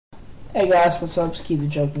Hey guys, what's up? It's Keith the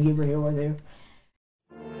Joking Giver here with you.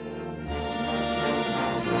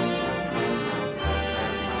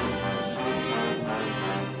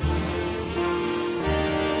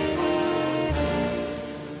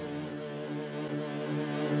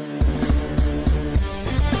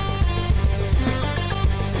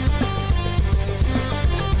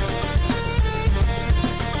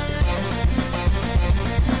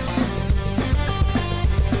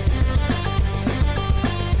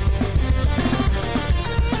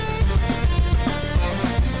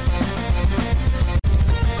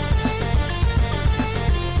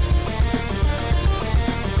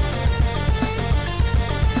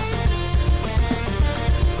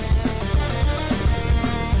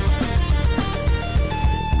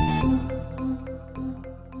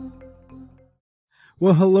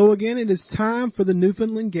 Well, hello again. It is time for the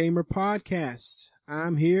Newfoundland Gamer Podcast.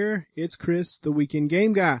 I'm here. It's Chris, the Weekend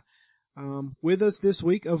Game Guy. With us this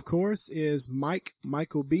week, of course, is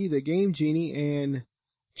Michael B., the Game Genie, and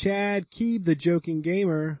Chad Keeb, the Joking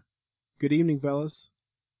Gamer. Good evening, fellas.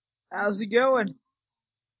 How's it going?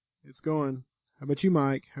 It's going. How about you,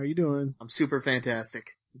 Mike? How are you doing? I'm super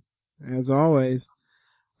fantastic. As always.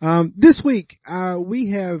 This week, we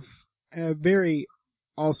have a very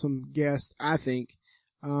awesome guest, I think.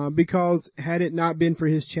 Because had it not been for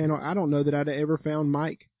his channel, I don't know that I'd have ever found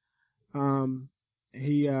Mike.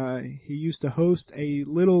 He used to host a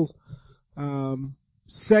little,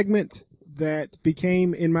 segment that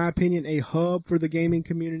became, in my opinion, a hub for the gaming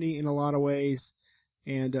community in a lot of ways.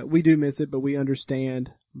 And, we do miss it, but we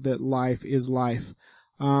understand that life is life.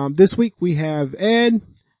 This week we have Ed.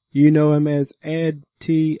 You know him as Ed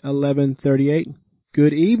T1138.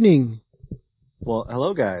 Good evening. Well,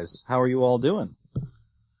 hello guys. How are you all doing?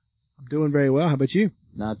 Doing very well. How about you?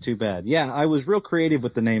 Not too bad. Yeah, I was real creative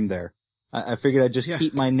with the name there. I figured I'd just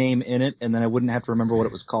keep my name in it and then I wouldn't have to remember what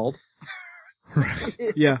it was called. Right.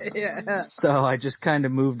 Yeah. So I just kind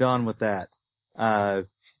of moved on with that.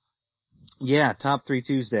 Yeah, Top 3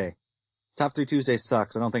 Tuesday. Top 3 Tuesday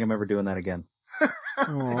sucks. I don't think I'm ever doing that again.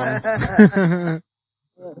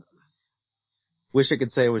 Wish I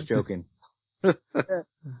could say I was joking.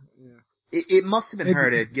 It must have been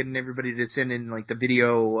hard at getting everybody to send in like the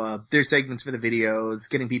video, their segments for the videos,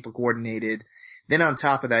 getting people coordinated. Then on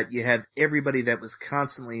top of that, you have everybody that was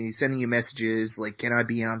constantly sending you messages like, can I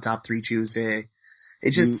be on Top 3 Tuesday?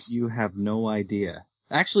 It just... You have no idea.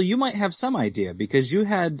 Actually, you might have some idea because you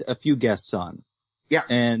had a few guests on. Yeah.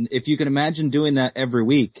 And if you can imagine doing that every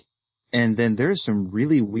week, and then there's some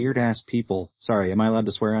really weird ass people. Sorry, am I allowed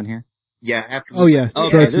to swear on here? Yeah, absolutely. Oh yeah. Okay,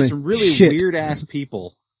 Trust there's me. some really Shit. weird ass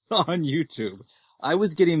people on YouTube. I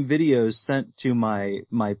was getting videos sent to my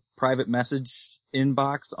private message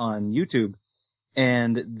inbox on YouTube,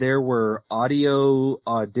 and there were audio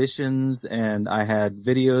auditions, and I had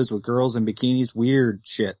videos with girls in bikinis, weird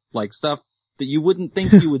shit, like stuff that you wouldn't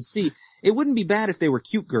think you would see. It wouldn't be bad if they were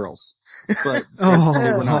cute girls, but they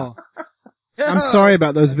were not. I'm sorry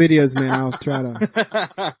about those videos, man. I'll try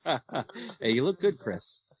to. Hey, you look good,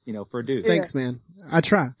 Chris. You know, for a dude. Thanks, man. I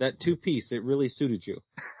try. That two-piece, it really suited you.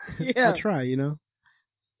 I try, you know.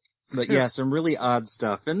 But yeah, some really odd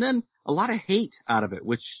stuff. And then a lot of hate out of it,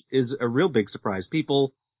 which is a real big surprise.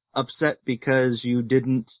 People upset because you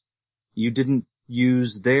didn't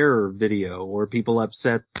use their video, or people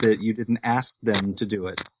upset that you didn't ask them to do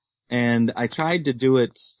it. And I tried to do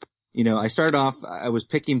it, you know, I started off, I was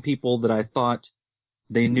picking people that I thought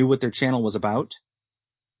they knew what their channel was about.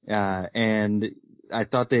 And I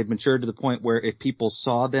thought they had matured to the point where if people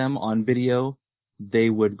saw them on video, they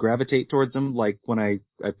would gravitate towards them. Like when I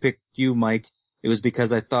picked you, Mike, it was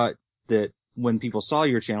because I thought that when people saw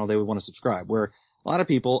your channel, they would want to subscribe. Where a lot of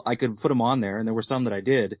people, I could put them on there, and there were some that I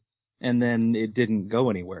did, and then it didn't go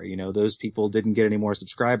anywhere. You know, those people didn't get any more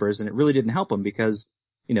subscribers, and it really didn't help them because,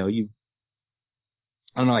 you know, I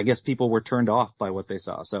don't know, I guess people were turned off by what they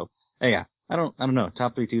saw. So, yeah, I don't know.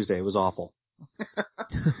 Top 3 Tuesday was awful.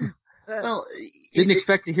 Well, didn't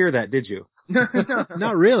expect to hear that, did you? No.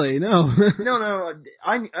 Not really, no. No.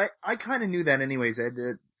 I kind of knew that anyways, Ed.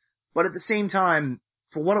 But at the same time,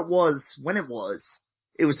 for what it was, when it was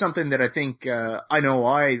something that I think, I know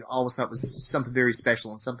I always thought was something very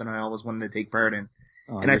special and something I always wanted to take part in.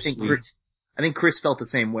 Oh, and I think Chris felt the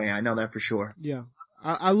same way. I know that for sure. Yeah.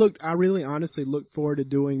 I really honestly looked forward to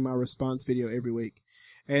doing my response video every week.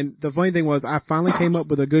 And the funny thing was, I finally came up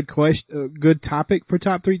with a good topic for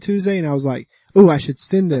Top 3 Tuesday, and I was like, "Ooh, I should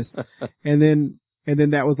send this." and then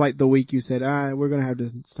that was like the week you said, we're gonna have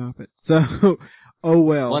to stop it. So, oh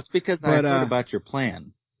well. Well, that's because I heard about your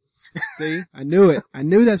plan. See, I knew it. I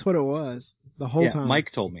knew that's what it was the whole time.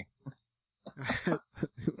 Mike told me.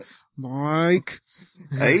 Mike.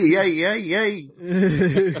 Hey.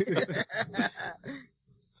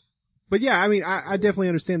 But yeah, I mean, I definitely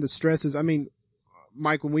understand the stresses. I mean,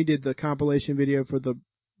 Mike, when we did the compilation video for the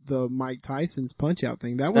Mike Tyson's Punch Out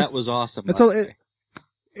thing, that was awesome.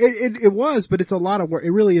 It was, but it's a lot of work.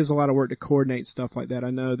 It really is a lot of work to coordinate stuff like that.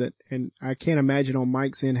 I know that, and I can't imagine on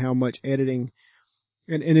Mike's end how much editing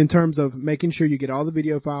and in terms of making sure you get all the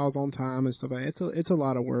video files on time and stuff like that. It's a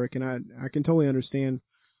lot of work, and I can totally understand,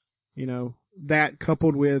 that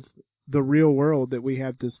coupled with the real world that we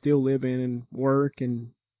have to still live in and work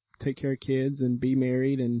and take care of kids and be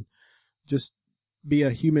married and just be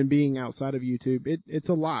a human being outside of YouTube. It's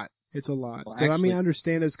a lot. It's a lot. Well, so actually, I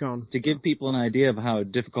understand it's gone. To give people an idea of how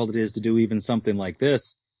difficult it is to do even something like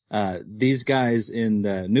this, these guys in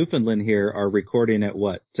Newfoundland here are recording at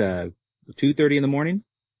 2:30 in the morning?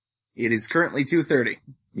 It is currently 2:30.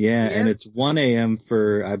 Yeah, and it's 1 a.m.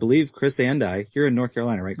 for, I believe, Chris and I. You're in North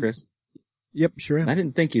Carolina, right, Chris? Yep, sure am. I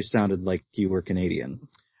didn't think you sounded like you were Canadian.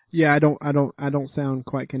 Yeah, I don't sound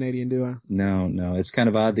quite Canadian, do I? No, it's kind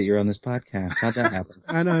of odd that you're on this podcast. How'd that happen?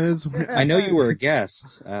 I know. I know you were a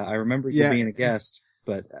guest. I remember you being a guest,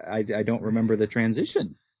 but I don't remember the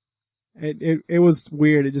transition. It was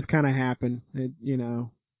weird. It just kind of happened.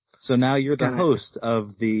 So now you're the host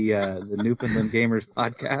of the Newfoundland Gamers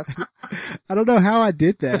podcast. I don't know how I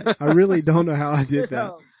did that. I really don't know how I did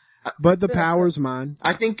that. But the power's mine.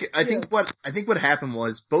 I think what happened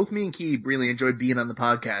was both me and Keeb really enjoyed being on the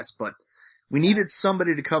podcast, but we needed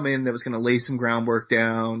somebody to come in that was going to lay some groundwork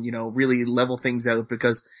down, really level things out,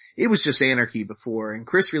 because it was just anarchy before, and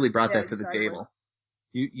Chris really brought that to the table.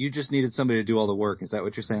 You just needed somebody to do all the work. Is that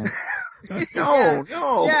what you're saying? No.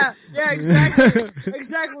 Yeah, exactly.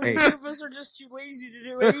 Exactly. Hey. Two of us are just too lazy to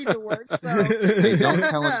do any of the work, so. Hey, don't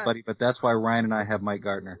tell anybody, but that's why Ryan and I have Mike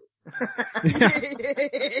Gardner.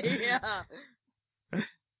 Yeah.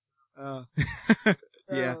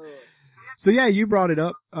 Yeah. So yeah, you brought it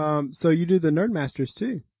up. So you do the Nerdmasters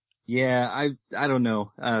too. Yeah, I don't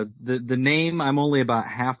know. The name, I'm only about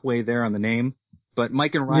halfway there on the name, but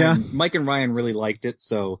Mike and Ryan really liked it,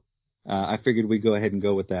 so, I figured we'd go ahead and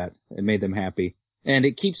go with that. It made them happy. And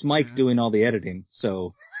it keeps Mike doing all the editing,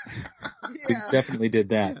 so we definitely did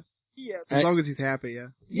that. Yeah. As long as he's happy, yeah.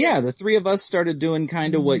 Yeah, the three of us started doing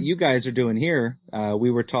kind of what you guys are doing here. We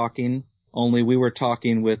were talking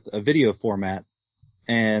with a video format,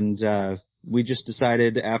 and we just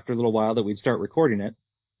decided after a little while that we'd start recording it.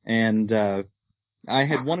 And I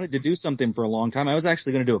had wanted to do something for a long time. I was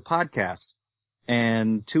actually going to do a podcast,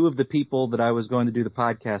 and two of the people that I was going to do the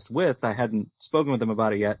podcast with, I hadn't spoken with them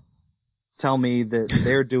about it yet, tell me that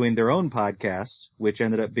they're doing their own podcast, which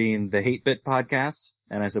ended up being the Hate Bit podcast.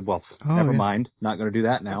 And I said, well, never mind. Not going to do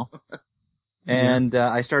that now. And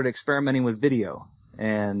I started experimenting with video.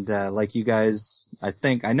 And like you guys,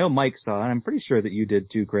 I know Mike saw, and I'm pretty sure that you did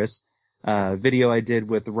too, Chris. Video I did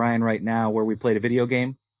with Ryan right now where we played a video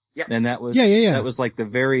game. Yeah. And that was that was like the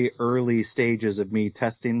very early stages of me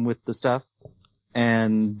testing with the stuff.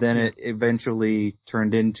 And then it eventually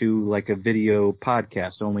turned into like a video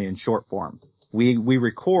podcast, only in short form. We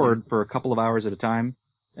record for a couple of hours at a time.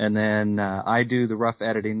 And then, I do the rough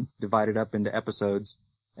editing, divide it up into episodes,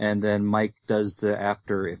 and then Mike does the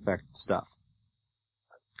After Effect stuff.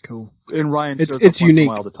 Cool. And Ryan shows up it's unique,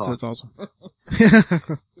 once in a while to talk. so it's awesome.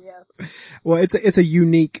 Yeah. Well, it's a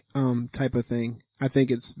unique, type of thing. I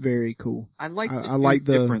think it's very cool. I like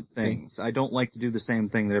the different things. I don't like to do the same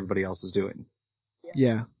thing that everybody else is doing.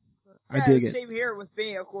 Yeah. I dig it. Same here with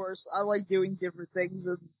me, of course. I like doing different things,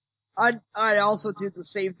 and I also do the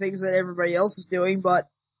same things that everybody else is doing, but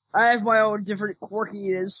I have my own different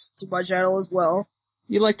quirkiness to my channel as well.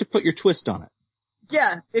 You like to put your twist on it.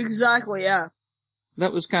 Yeah, exactly, yeah.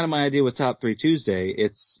 That was kind of my idea with Top 3 Tuesday.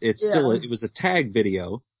 It's still, it was a tag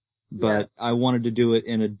video, but I wanted to do it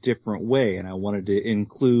in a different way, and I wanted to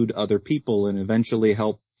include other people and eventually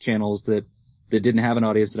help channels that didn't have an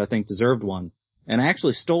audience that I think deserved one. And I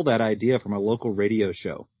actually stole that idea from a local radio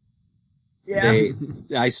show. Yeah.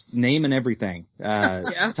 I name and everything.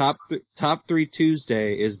 Top 3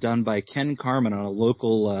 Tuesday is done by Ken Carmen on a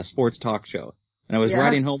local, sports talk show. And I was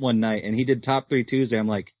riding home one night and he did Top 3 Tuesday. I'm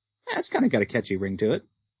like, it's kind of got a catchy ring to it.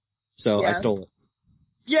 So I stole it.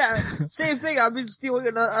 Yeah, same thing. I've been stealing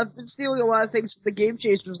a lot of things from the Game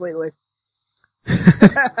Chasers lately.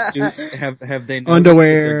 Have they noticed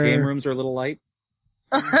underwear? That their game rooms are a little light?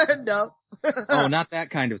 No. Oh, not that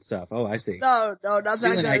kind of stuff. Oh, I see. No, not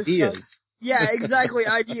stealing that kind ideas. of stuff. Yeah, exactly.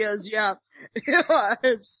 Ideas. Yeah.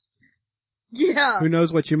 Yeah. Who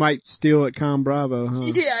knows what you might steal at Com Bravo,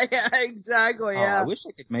 huh? Yeah, exactly. Yeah. I wish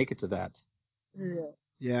I could make it to that. Yeah.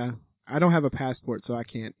 Yeah. I don't have a passport, so I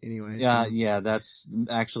can't anyway. Yeah, so. yeah, that's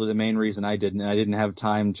actually the main reason I didn't. I didn't have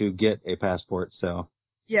time to get a passport, so.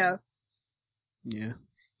 Yeah. Yeah.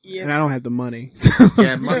 Yeah. And I don't have the money.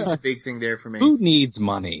 Yeah, money's a big thing there for me. Who needs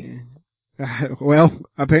money? Well,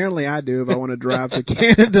 apparently I do if I want to drive to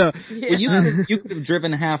Canada. Well, you could have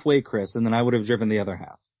driven halfway, Chris, and then I would have driven the other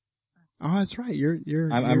half. Oh, that's right.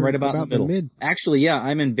 You're I'm right about in the middle. mid. Actually, yeah,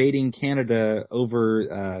 I'm invading Canada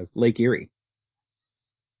over Lake Erie.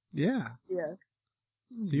 Yeah. Yeah.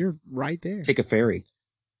 So you're right there. Take a ferry.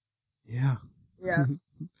 Yeah. Yeah.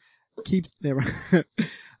 Keeps never.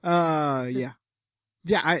 Yeah.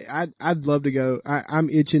 Yeah, I'd love to go. I'm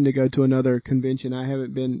itching to go to another convention. I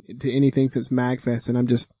haven't been to anything since MagFest, and I'm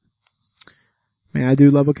just, man, I do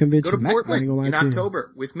love a convention. Go to Portland in to you.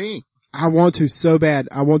 October with me. I want to so bad.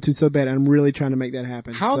 I'm really trying to make that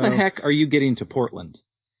happen. How the heck are you getting to Portland?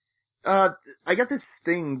 I got this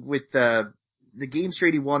thing with the Games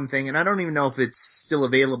 81 thing, and I don't even know if it's still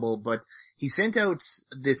available, but he sent out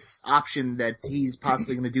this option that he's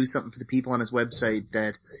possibly going to do something for the people on his website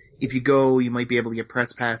that if you go, you might be able to get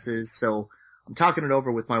press passes. So I'm talking it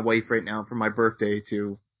over with my wife right now for my birthday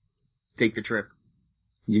to take the trip.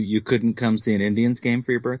 You couldn't come see an Indians game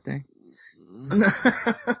for your birthday?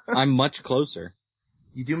 I'm much closer.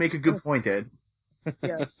 You do make a good point, Ed.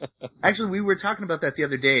 Yeah. Actually, we were talking about that the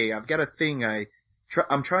other day. I've got a thing.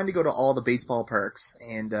 I'm trying to go to all the baseball parks,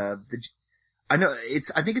 and I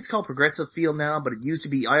think it's called Progressive Field now, but it used to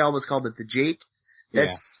be. I always called it the Jake.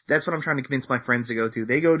 That's what I'm trying to convince my friends to go to.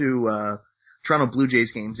 They go to Toronto Blue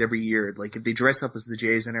Jays games every year. Like if they dress up as the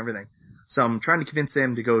Jays and everything. So I'm trying to convince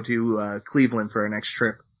them to go to Cleveland for our next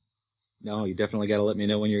trip. No, you definitely got to let me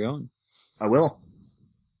know when you're going. I will.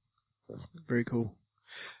 Very cool.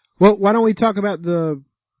 Well, why don't we talk about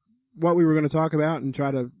what we were going to talk about and try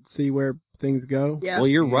to see where things go? Yeah. Well,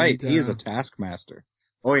 you're right. He is a taskmaster.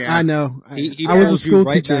 Oh yeah. I know. He I was a pulls school you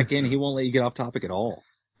right teacher. back in. He won't let you get off topic at all.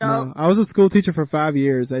 No, I was a school teacher for 5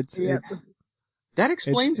 years. That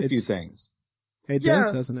explains a few things. It Yeah.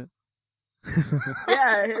 does, doesn't it?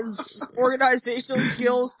 Yeah, his organizational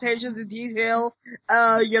skills, attention to detail,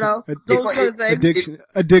 those kind of things.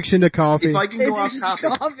 Addiction to coffee. If I can go off Attention to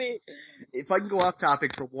topic, coffee. if I can go off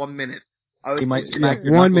topic for 1 minute, He might smack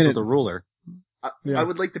your 1 knuckles minute. with a ruler. I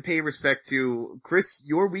would like to pay respect to Chris.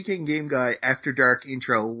 Your Weekend Game Guy After Dark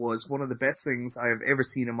intro was one of the best things I have ever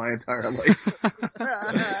seen in my entire life.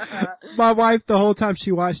 My wife, the whole time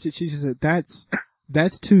she watched it, she just said,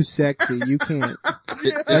 that's too sexy. You can't.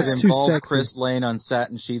 Did That's it too involve sexy. Chris laying on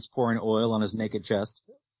satin sheets pouring oil on his naked chest?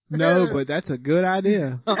 No, but that's a good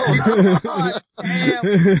idea. God damn.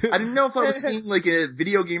 I didn't know if I was seeing like a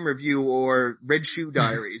video game review or Red Shoe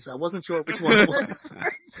Diaries. I wasn't sure which one it was.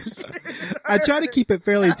 I try to keep it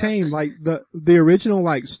fairly tame, like the original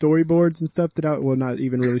like storyboards and stuff well not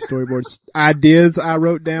even really storyboards, ideas I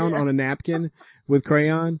wrote down on a napkin with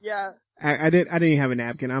crayon. Yeah. I didn't even have a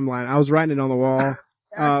napkin, I'm lying. I was writing it on the wall.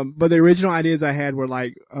 But the original ideas I had were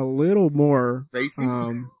like a little more, Racy?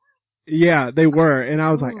 yeah, they were. And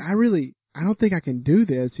I was like, I don't think I can do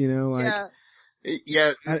this, like. Yeah.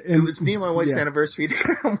 Yeah, it was me and my wife's anniversary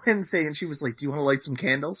there on Wednesday, and she was like, "Do you want to light some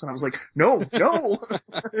candles?" And I was like, "No."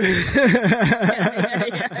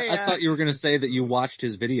 I thought you were going to say that you watched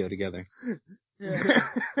his video together Yeah.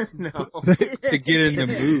 No. to get in the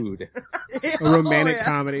mood. A romantic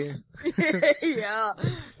comedy. Yeah.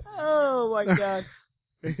 Oh my god.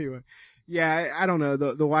 Anyway. Yeah, I don't know.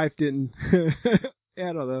 The wife didn't.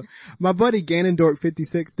 I don't know. My buddy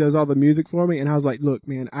Ganondorf56 does all the music for me, and I was like, look,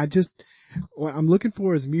 man, what I'm looking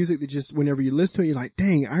for is music that just, whenever you listen to it, you're like,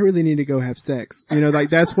 dang, I really need to go have sex. Like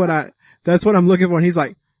that's what I'm looking for. And he's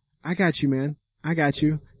like, I got you, man. I got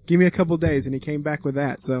you. Give me a couple days. And he came back with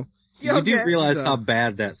that. So. You do realize how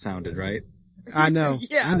bad that sounded, right? I know.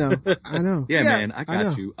 Yeah. I know. Yeah, Yeah. man, I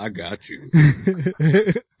got you. I got you.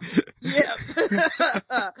 Yeah.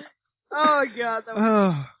 Oh god. That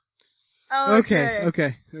was... Oh.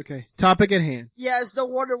 Okay. Topic at hand. Yeah, it's no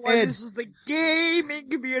wonder why Ed. this is the gaming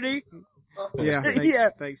community. Yeah. Thanks, Yeah.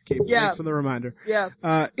 Thanks, Keith. Yeah. Thanks for the reminder. Yeah.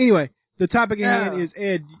 Anyway, the topic at hand Yeah. is,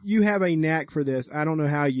 Ed, you have a knack for this. I don't know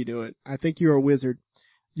how you do it. I think you're a wizard.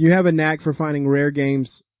 You have a knack for finding rare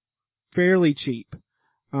games fairly cheap.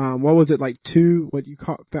 What was it, like what you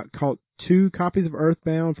called 2 copies of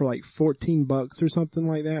Earthbound for like $14 or something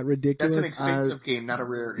like that? Ridiculous. That's an expensive game, not a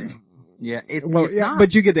rare game. Yeah, it's yeah, not.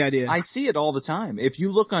 but you get the idea. I see it all the time. If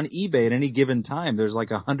you look on eBay at any given time, there's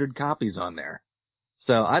like 100 copies on there.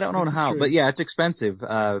 So I don't know This is how, true. but yeah, it's expensive.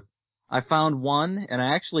 I found one, and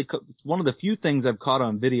I actually, one of the few things I've caught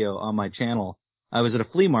on video on my channel. I was at a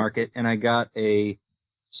flea market, and I got a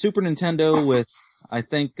Super Nintendo with, I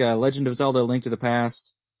think, Legend of Zelda: Link to the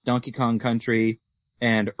Past, Donkey Kong Country,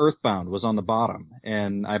 and Earthbound was on the bottom.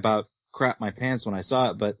 And I about crapped my pants when I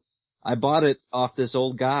saw it, but I bought it off this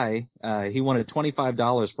old guy. He wanted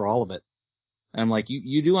 $25 for all of it. And I'm like,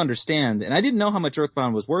 you do understand, and I didn't know how much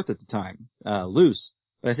Earthbound was worth at the time, loose.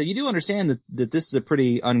 But I said, you do understand that this is a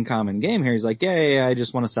pretty uncommon game here. He's like, yeah, I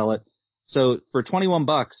just want to sell it. So for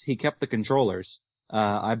 $21, he kept the controllers.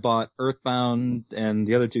 I bought Earthbound and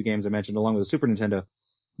the other two games I mentioned along with the Super Nintendo.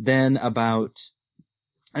 Then about,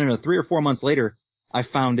 3 or 4 months later, I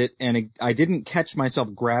found it and I didn't catch myself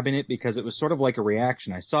grabbing it because it was sort of like a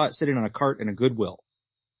reaction. I saw it sitting on a cart in a Goodwill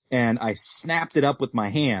and I snapped it up with my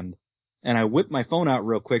hand and I whipped my phone out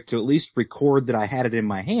real quick to at least record that I had it in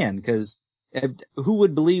my hand because who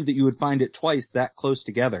would believe that you would find it twice that close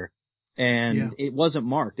together? And It wasn't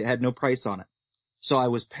marked. It had no price on it. So I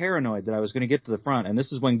was paranoid that I was going to get to the front, and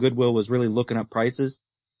this is when Goodwill was really looking up prices.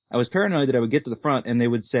 I was paranoid that I would get to the front and they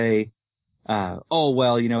would say, oh,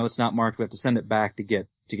 well, it's not marked. We have to send it back to get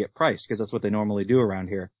priced because that's what they normally do around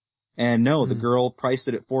here. And no, the girl priced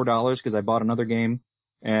it at $4 because I bought another game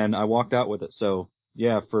and I walked out with it. So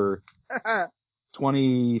yeah, for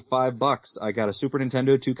 $25, I got a Super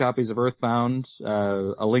Nintendo, 2 copies of Earthbound,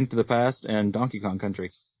 A Link to the Past, and Donkey Kong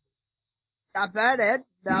Country. Not bad, Ed.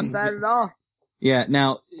 Not bad at all. Yeah,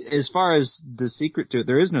 now, as far as the secret to it,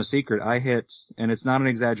 there is no secret. I hit, and it's not an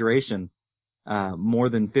exaggeration, more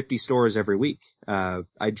than 50 stores every week.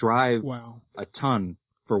 I drive a ton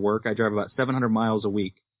for work. I drive about 700 miles a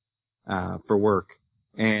week, for work.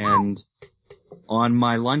 And on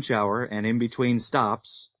my lunch hour and in between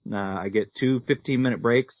stops, I get 2 15-minute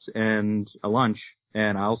breaks and a lunch,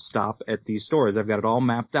 and I'll stop at these stores. I've got it all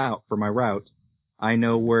mapped out for my route. I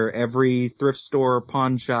know where every thrift store,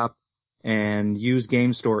 pawn shop, and used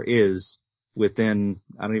game store is within,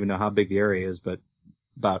 I don't even know how big the area is, but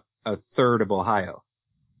about a third of Ohio.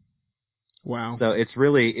 Wow. So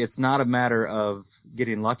it's not a matter of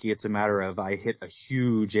getting lucky, it's a matter of I hit a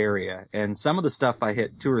huge area. And some of the stuff I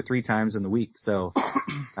hit 2 or 3 times in the week, so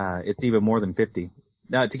it's even more than 50.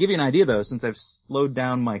 Now, to give you an idea though, since I've slowed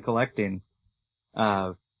down my collecting,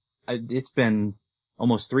 it's been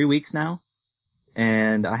almost 3 weeks now,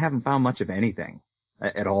 and I haven't found much of anything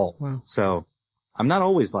at all. Wow. So I'm not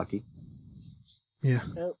always lucky. Yeah.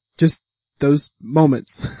 Just those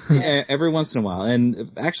moments. Yeah, every once in a while.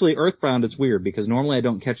 And actually Earthbound, it's weird because normally I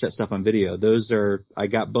don't catch that stuff on video. I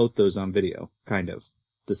got both those on video, kind of.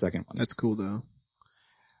 The second one. That's cool though.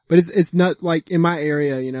 But it's not like in my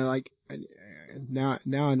area, like now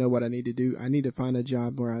I know what I need to do. I need to find a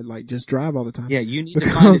job where I just drive all the time. Yeah, you need to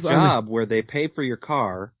find a job where they pay for your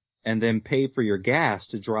car and then pay for your gas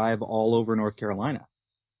to drive all over North Carolina.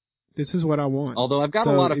 This is what I want. Although I've got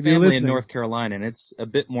a lot of family in North Carolina and it's a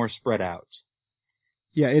bit more spread out.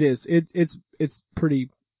 Yeah, it is. It's pretty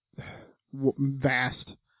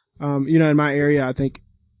vast. In my area, I think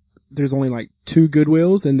there's only like 2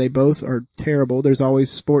 Goodwills and they both are terrible. There's always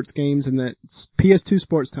sports games and that PS2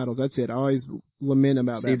 sports titles. That's it. I always lament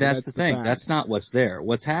about that. See, that's the thing. That's not what's there.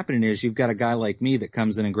 What's happening is you've got a guy like me that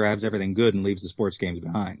comes in and grabs everything good and leaves the sports games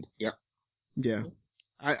behind. Yep. Yeah.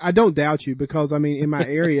 I don't doubt you because in my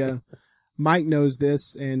area, Mike knows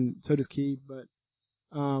this and so does Keith, but,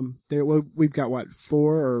 we've got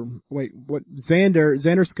Xander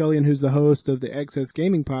Scullion, who's the host of the Excess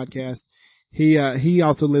Gaming podcast. He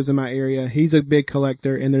also lives in my area. He's a big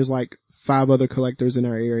collector and there's like 5 other collectors in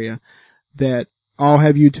our area that all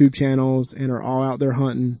have YouTube channels and are all out there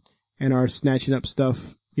hunting and are snatching up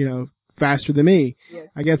stuff, faster than me. Yeah.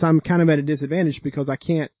 I guess I'm kind of at a disadvantage because I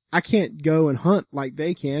can't go and hunt like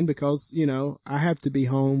they can because, I have to be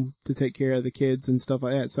home to take care of the kids and stuff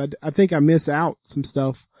like that. So I think I miss out some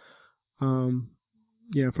stuff, from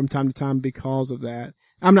time to time because of that.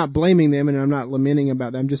 I'm not blaming them and I'm not lamenting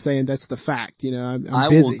about that. I'm just saying that's the fact, I'm I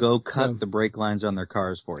busy, will go cut the brake lines on their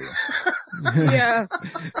cars for you. Yeah.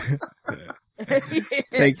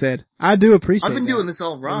 Thanks, Ed. I do appreciate I've been that. doing this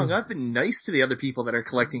all wrong. I've been nice to the other people that are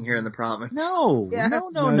collecting here in the province. No, Yeah.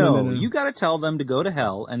 no. You gotta tell them to go to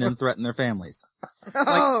hell and then threaten their families.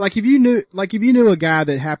 Like if you knew a guy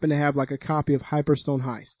that happened to have like a copy of Hyperstone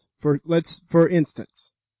Heist, for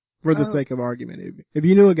instance, for the sake of argument, if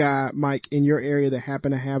you knew a guy, Mike, in your area that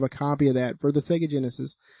happened to have a copy of that for the Sega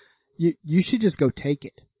Genesis, you should just go take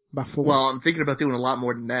it by force. Well, I'm thinking about doing a lot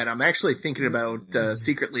more than that. I'm actually thinking about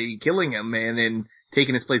secretly killing him and then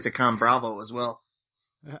taking his place at Con Bravo as well.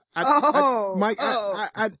 Mike,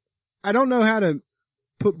 I don't know how to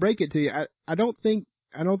break it to you. I don't think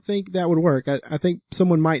that would work. I think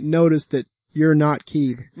someone might notice that you're not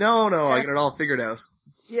Keeb. No, I got it all figured out.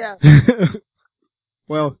 Yeah.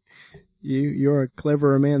 Well, You're a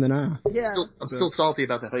cleverer man than I. Yeah. I'm still salty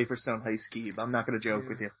about the Hyperstone Heist key, but I'm not gonna joke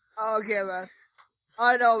with you. Okay, man.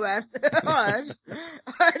 I know, man. Alright.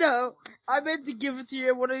 I know. I meant to give it to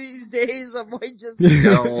you one of these days. I might just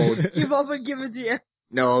No, give up and give it to you.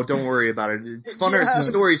 no, don't worry about it. It's funner. Yeah. The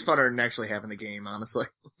story's funner than actually having the game, honestly.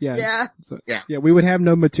 Yeah. Yeah. So, Yeah. yeah, we would have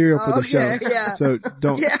no material for the Okay, show. yeah. So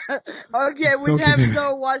don't. Yeah. Okay, we Don't have you-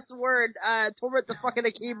 no what's the word, torment the fucking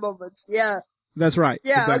key moments. Yeah. That's right.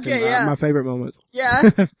 Yeah, Exactly. okay, yeah. My favorite moments. Yeah.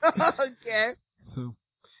 Okay. So,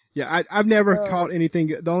 yeah, I've never caught anything.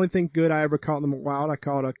 The only thing good I ever caught in the wild, I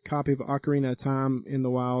caught a copy of Ocarina of Time in the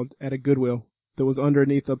wild at a Goodwill that was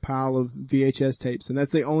underneath a pile of VHS tapes, and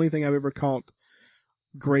that's the only thing I've ever caught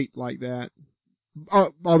great like that.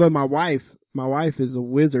 Although my wife is a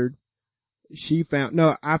wizard.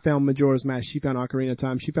 I found Majora's Mask. She found Ocarina of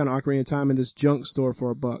Time. She found Ocarina of Time in this junk store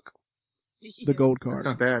for $1. The gold That's card.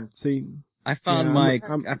 not bad. See, I found Yeah,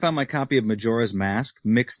 I found my copy of Majora's Mask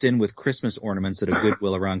mixed in with Christmas ornaments at a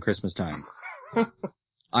Goodwill around Christmas time.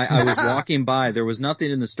 I was walking by, there was nothing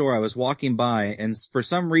in the store, I was walking by, and for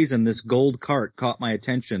some reason this gold cart caught my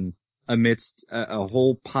attention amidst a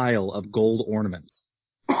whole pile of gold ornaments.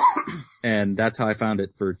 And that's how I found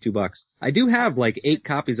it for $2. I do have like 8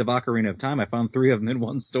 copies of Ocarina of Time, I found 3 of them in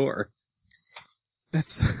one store.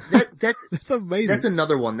 that's That's amazing. that's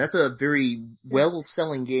another one. That's a very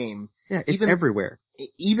well-selling game. Yeah, it's Even- everywhere.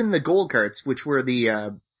 Even the gold carts, which were they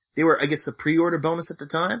were, I guess, the pre-order bonus at the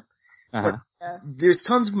time. Uh-huh. There's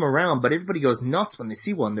tons of them around, but everybody goes nuts when they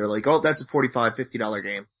see one. They're like, oh, that's a $45, $50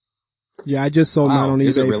 game. Yeah, I just sold Wow, mine on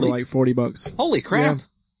is it eBay really? for like $40. Holy crap!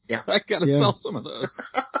 Yeah. I gotta Yeah. sell some of those.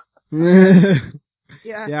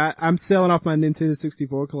 Yeah. Yeah, I'm selling off my Nintendo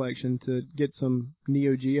 64 collection to get some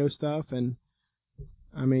Neo Geo stuff, and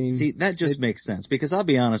I mean, See, that just makes sense because I'll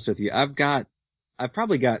be honest with you, I've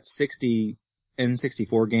probably got 60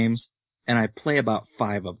 N64 games and I play about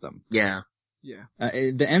 5 of them. Yeah. yeah,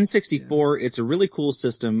 The N64, it's a really cool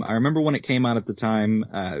system. I remember when it came out at the time,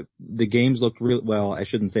 the games looked really, well, I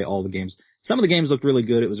shouldn't say all the games. Some of the games looked really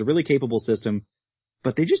good. It was a really capable system,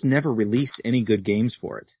 but they just never released any good games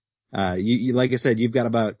for it. You like I said, I've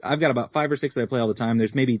got about 5 or 6 that I play all the time.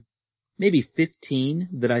 There's maybe 15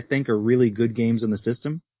 that I think are really good games in the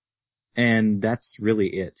system. And that's really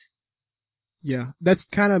it. yeah. That's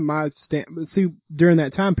kind of my see, during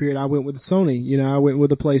that time period, I went with Sony. You know, I went with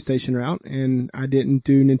the PlayStation route, and I didn't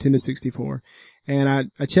do Nintendo 64. And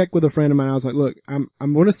I checked with a friend of mine. I was like, look, I'm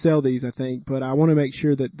going to sell these, I think, but I want to make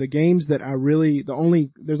sure that the games that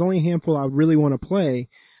there's only a handful I really want to play.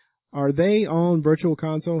 Are they on Virtual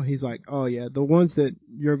Console? He's like, oh yeah, the ones that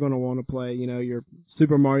you're going to want to play, you know, your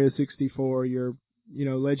Super Mario 64, your, you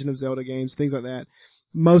know, Legend of Zelda games, things like that.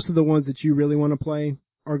 Most of the ones that you really want to play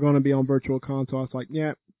are going to be on Virtual Console. I was like,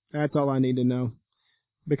 yeah, that's all I need to know.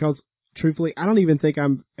 Because truthfully, I don't even think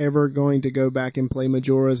I'm ever going to go back and play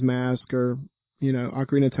Majora's Mask or, you know,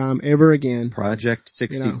 Ocarina of Time ever again. Project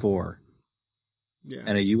 64 Yeah.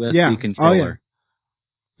 and a USB Yeah. controller.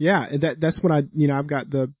 Yeah, and that's what I've got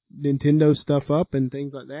the Nintendo stuff up and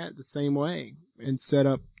things like that the same way and set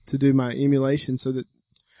up to do my emulation so that,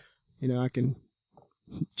 you know, I can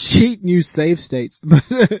cheat and use save states, but,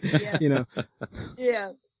 you know,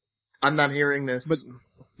 Yeah. I'm not hearing this. but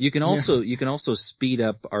You can also speed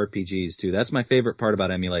up RPGs too. That's my favorite part about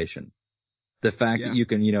emulation. The fact that you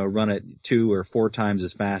can, you know, run it 2 or 4 times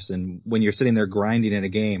as fast, and when you're sitting there grinding in a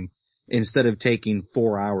game, instead of taking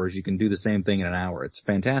 4 hours, you can do the same thing in an hour. It's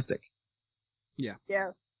fantastic. Yeah.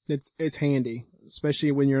 it's handy,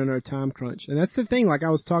 especially when you're under a time crunch. And that's the thing, like I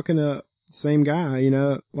was talking to the same guy, you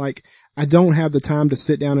know, like I don't have the time to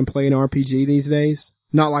sit down and play an RPG these days.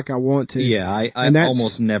 Not like I want to. Yeah, I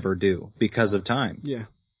almost never do because of time. Yeah.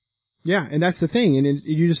 Yeah, and that's the thing, and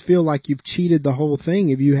you just feel like you've cheated the whole thing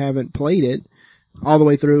if you haven't played it all the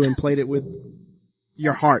way through and played it with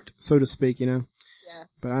your heart, so to speak, you know? Yeah.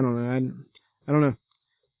 But I don't know, I don't know.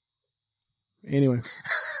 Anyway.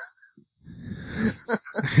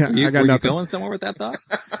 I got Were you nothing. going somewhere with that thought?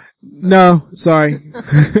 No, sorry.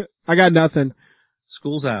 I got nothing.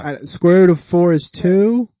 School's out. Square root of 4 is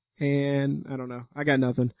 2, and I don't know. I got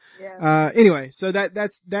nothing. Yeah. Anyway, so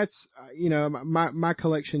that's, you know, my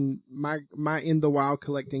collection, my in the wild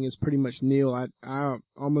collecting is pretty much nil. I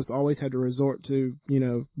almost always had to resort to, you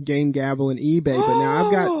know, Game Gavel and eBay, but now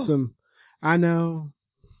I've got some, I know,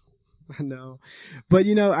 but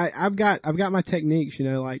you know, I've got my techniques, you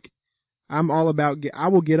know, like I'm all about, I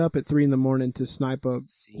will get up at 3 a.m. to snipe a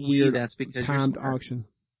weird that's because timed you're smart. auction.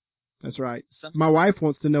 That's right. Some- My wife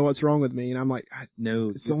wants to know what's wrong with me, and I'm like, No,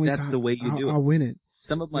 it's the only that's time the way you do it. I'll win it.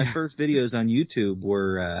 Some of my first videos on YouTube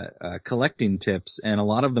were collecting tips, and a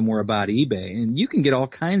lot of them were about eBay. And you can get all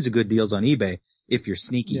kinds of good deals on eBay if you're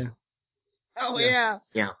sneaky. Yeah. Oh yeah.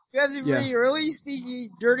 Yeah. You have to be really sneaky,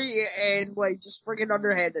 dirty, and like just freaking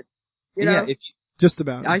underhanded. You know? Yeah, if Just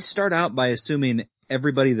about. I start out by assuming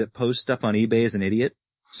everybody that posts stuff on eBay is an idiot.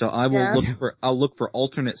 So I will I'll look for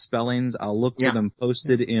alternate spellings. I'll look for them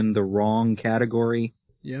posted in the wrong category.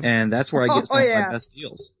 Yep. And that's where I get some of my best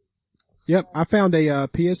deals. Yep, I found a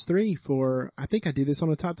PS3 for, I think I did this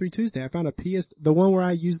on a Top 3 Tuesday. I found the one where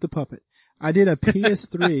I used the puppet. I did a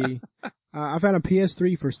PS3, I found a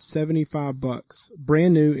PS3 for $75.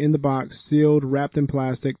 Brand new, in the box, sealed, wrapped in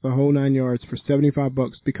plastic, the whole 9 yards for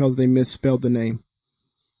 $75 because they misspelled the name.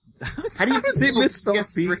 How do you misspell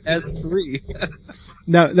PS3?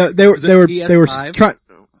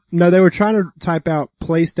 No, they were trying to type out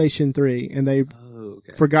PlayStation 3 and they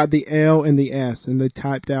forgot the L and the S and they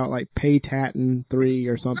typed out like Paytatin 3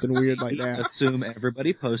 or something weird like that. Assume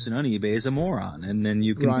everybody posting on eBay is a moron and then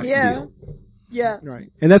you can deal. Yeah. Right.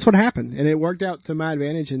 And that's what happened. And it worked out to my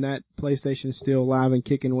advantage and that PlayStation is still alive and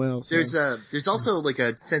kicking well. So. There's also like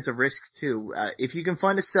a sense of risk too. If you can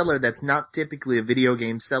find a seller that's not typically a video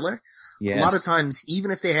game seller, a lot of times,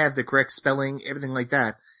 even if they have the correct spelling, everything like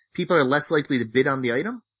that, people are less likely to bid on the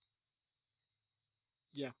item.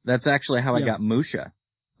 Yeah. That's actually how I got Musha.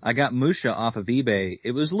 I got Musha off of eBay.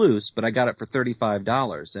 It was loose, but I got it for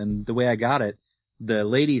 $35. And the way I got it, the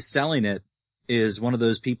lady selling it is one of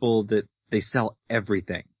those people that they sell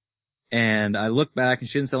everything. And I looked back and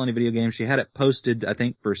she didn't sell any video games. She had it posted, I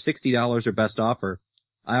think, for $60 her best offer.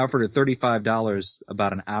 I offered her $35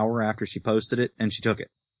 about an hour after she posted it and she took it.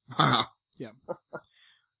 Wow. Yeah.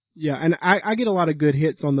 Yeah, and I get a lot of good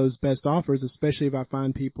hits on those best offers, especially if I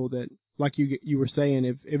find people that, like you were saying,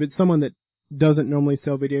 if it's someone that doesn't normally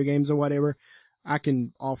sell video games or whatever, I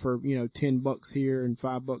can offer, $10 here and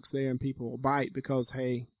 $5 there and people will bite because,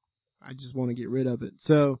 hey, I just want to get rid of it.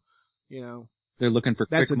 So, they're looking for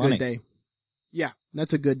quick money. That's a good day. Yeah,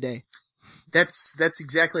 that's a good day. That's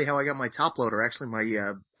exactly how I got my top loader. Actually,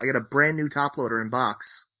 I got a brand new top loader in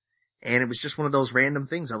box. And it was just one of those random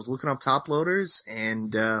things. I was looking up top loaders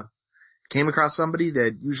and, came across somebody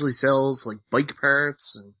that usually sells like bike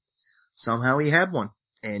parts and somehow he had one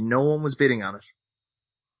and no one was bidding on it.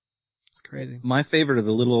 It's crazy. My favorite are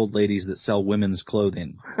the little old ladies that sell women's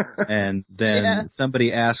clothing and then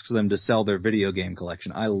somebody asks them to sell their video game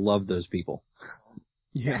collection. I love those people.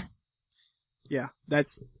 Yeah. Yeah.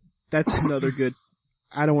 That's another good.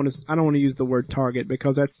 I don't want to use the word target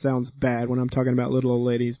because that sounds bad when I'm talking about little old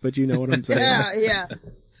ladies, but you know what I'm saying. Yeah.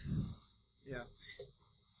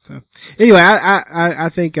 So anyway, I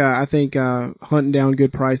think hunting down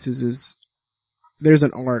good prices there's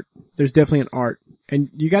an art. There's definitely an art. And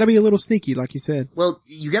you gotta be a little sneaky, like you said. Well,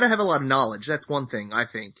 you gotta have a lot of knowledge. That's one thing, I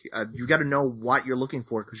think. You gotta know what you're looking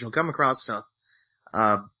for because you'll come across stuff.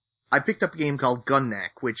 I picked up a game called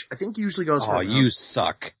Gunnack, which I think usually goes for... Oh, you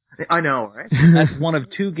suck. I know, right? That's one of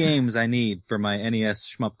 2 games I need for my NES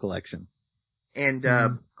shmup collection. And,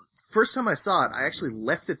 first time I saw it, I actually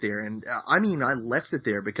left it there. And, I left it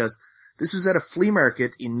there because this was at a flea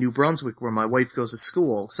market in New Brunswick where my wife goes to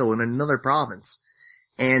school. So in another province.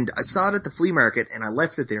 And I saw it at the flea market and I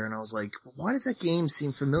left it there and I was like, why does that game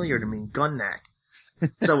seem familiar to me? Gunnack.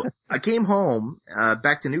 So I came home,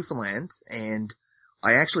 back to Newfoundland and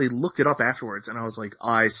I actually looked it up afterwards and I was like,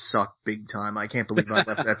 I suck big time. I can't believe I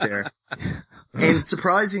left that there. And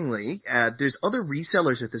surprisingly, there's other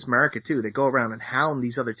resellers at this market too that go around and hound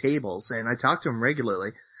these other tables and I talk to them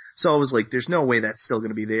regularly. So I was like, there's no way that's still going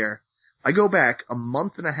to be there. I go back a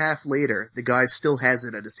month and a half later, the guy still has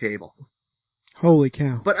it at his table. Holy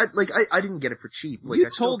cow. But I didn't get it for cheap. Like, you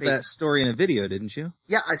told that story in a video, didn't you?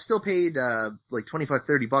 Yeah, I still paid, like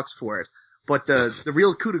 $25-30 for it. But the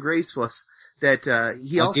real coup de grace was that,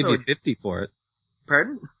 I'll give you 50 for it.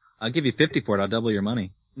 Pardon? I'll give you 50 for it. I'll double your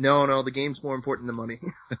money. No, the game's more important than money.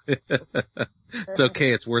 It's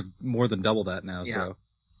okay. It's worth more than double that now, yeah.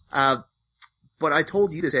 So. But I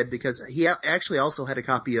told you this, Ed, because he actually also had a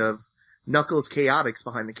copy of Knuckles Chaotix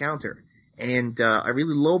behind the counter. And, I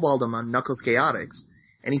really lowballed him on Knuckles Chaotix.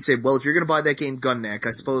 And he said, well, if you're gonna buy that game Gunnack,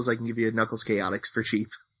 I suppose I can give you a Knuckles Chaotix for cheap.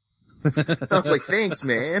 I was like, thanks,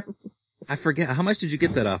 man. I forget. How much did you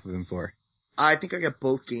get that off of him for? I think I got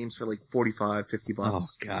both games for like $45-50. Oh,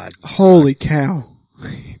 God. Holy cow.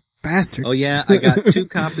 Bastard. Oh, yeah. I got 2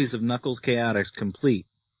 copies of Knuckles Chaotix complete.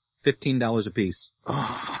 $15 a piece.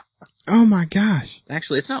 Oh, my gosh.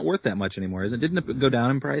 Actually, it's not worth that much anymore, is it? Didn't it go down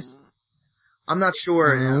in price? I'm not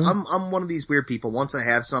sure. I'm one of these weird people. Once I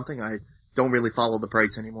have something, I don't really follow the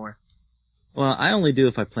price anymore. Well, I only do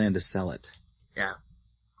if I plan to sell it. Yeah.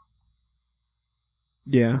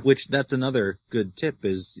 Yeah. Which that's another good tip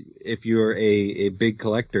is if you're a big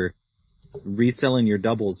collector, reselling your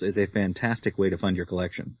doubles is a fantastic way to fund your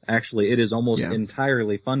collection. Actually, it is almost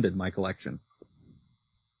entirely funded my collection.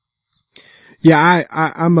 Yeah,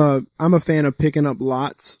 I'm a fan of picking up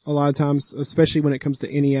lots a lot of times, especially when it comes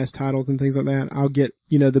to NES titles and things like that. I'll get,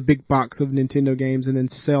 the big box of Nintendo games and then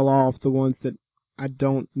sell off the ones that I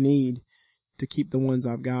don't need to keep the ones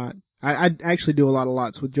I've got. I actually do a lot of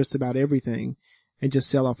lots with just about everything and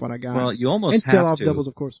just sell off what I got. Well, you almost and have sell off to. doubles,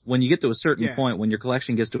 of course. When you get to a certain point, when your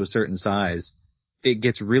collection gets to a certain size, it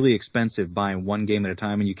gets really expensive buying one game at a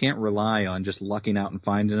time, and you can't rely on just lucking out and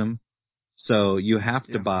finding them. So you have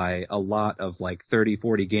to buy a lot of like 30,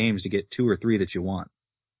 40 games to get 2 or 3 that you want.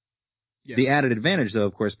 Yeah. The added advantage, though,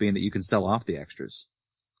 of course, being that you can sell off the extras.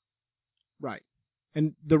 Right.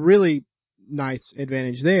 And the really nice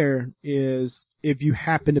advantage there is if you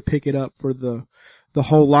happen to pick it up for the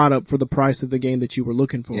whole lot up for the price of the game that you were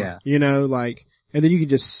looking for. Yeah. And then you can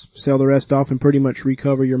just sell the rest off and pretty much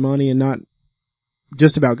recover your money and not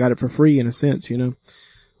just about got it for free in a sense,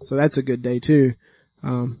 So that's a good day too.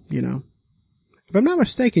 If I'm not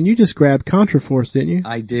mistaken, you just grabbed Contra Force, didn't you?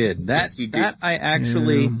 I did. That I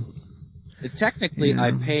actually, technically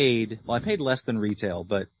I paid less than retail,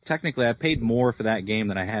 but technically I paid more for that game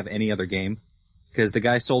than I have any other game because the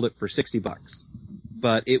guy sold it for $60.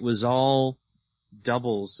 But it was all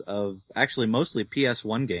doubles of actually mostly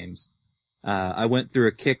PS1 games. I went through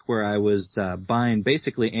a kick where I was, buying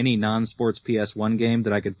basically any non-sports PS1 game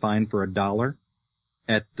that I could find for $1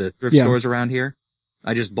 at the thrift stores around here.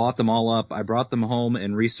 I just bought them all up. I brought them home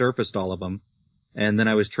and resurfaced all of them. And then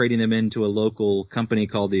I was trading them into a local company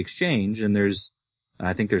called The Exchange. And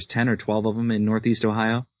I think there's 10 or 12 of them in Northeast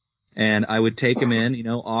Ohio. And I would take them in,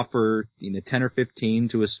 offer, 10 or 15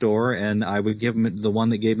 to a store, and I would give them the one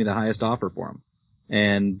that gave me the highest offer for them.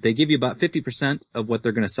 And they give you about 50% of what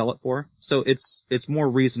they're going to sell it for. So it's more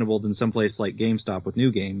reasonable than someplace like GameStop with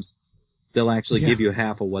new games. They'll actually give you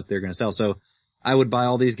half of what they're going to sell. So I would buy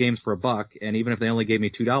all these games for $1, and even if they only gave me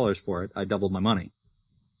 $2 for it, I doubled my money.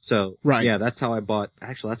 So, that's how I bought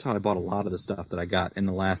a lot of the stuff that I got in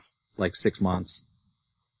the last, 6 months.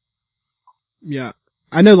 Yeah.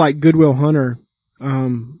 I know Goodwill Hunter,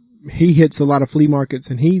 he hits a lot of flea markets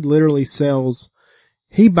and he literally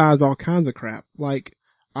he buys all kinds of crap, like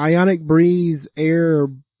Ionic Breeze air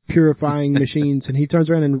purifying machines, and he turns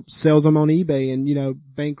around and sells them on eBay and,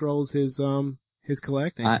 bankrolls his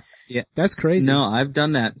collecting. That's crazy. No, I've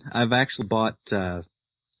done that. I've actually bought,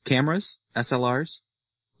 cameras, SLRs.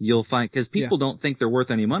 You'll find, cause people don't think they're worth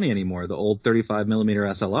any money anymore, the old 35mm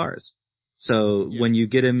SLRs. So when you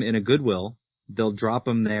get them in a Goodwill, they'll drop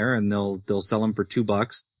them there and they'll sell them for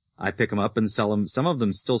 $2. I pick them up and sell them. Some of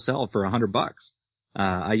them still sell for $100.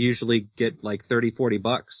 I usually get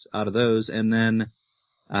 $30-40 out of those. And then,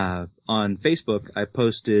 on Facebook, I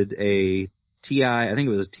posted a I think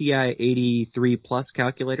it was a TI 83 Plus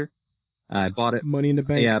calculator. I bought it. Money in the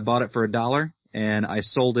bank. Yeah, I bought it for $1 and I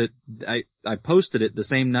sold it. I posted it the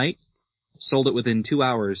same night, sold it within 2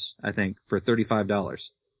 hours, I think, for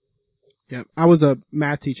 $35. Yeah. I was a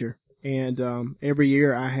math teacher and, every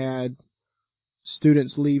year I had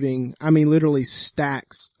students leaving, literally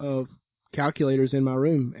stacks of calculators in my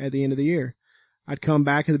room at the end of the year. I'd come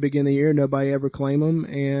back at the beginning of the year, nobody ever claim them,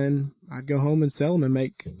 and I'd go home and sell them and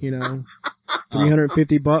make,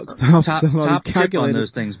 $350 off some of these calculators. Top tip on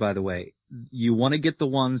those things, by the way. You want to get the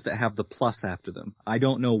ones that have the plus after them. I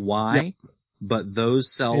don't know why, but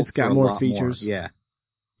those sell it's got for a more lot features. More. Yeah.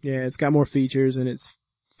 Yeah, it's got more features and it's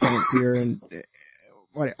fancier and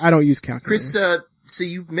I don't use calculators. Chris, so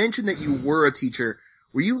you mentioned that you were a teacher.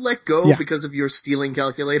 Were you let go because of your stealing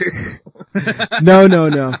calculators? No.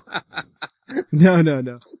 No.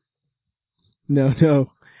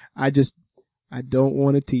 I don't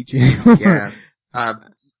want to teach anymore. Yeah.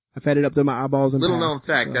 I've had it up to my eyeballs and little known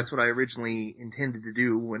fact, that's what I originally intended to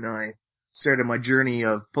do when I started my journey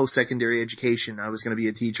of post-secondary education. I was going to be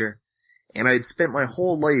a teacher. And I had spent my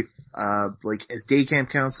whole life, as day camp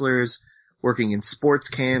counselors, working in sports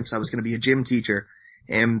camps. I was going to be a gym teacher.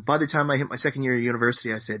 And by the time I hit my second year of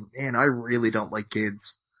university, I said, man, I really don't like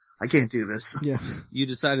kids. I can't do this. Yeah. You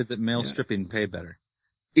decided that male stripping paid better.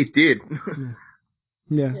 It did.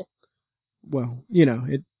 Yeah. Well,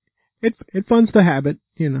 it funds the habit,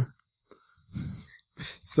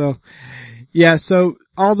 So, so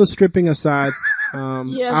all the stripping aside,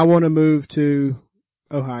 I want to move to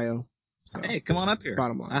Ohio. So, hey, come on up here.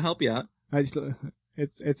 Bottom line. I'll help you out.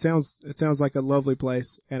 It sounds like a lovely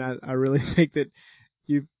place, and I really think that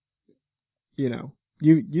you've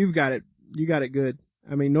got it good.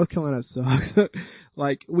 North Carolina sucks. But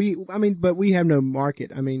we have no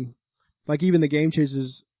market. like even the Game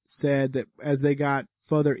Chasers said that as they got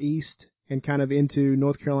further east and kind of into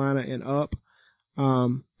North Carolina and up,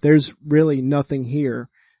 there's really nothing here.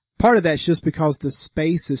 Part of that's just because the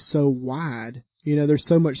space is so wide. You know, there's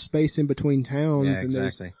so much space in between towns and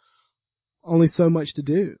there's only so much to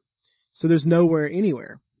do. So there's nowhere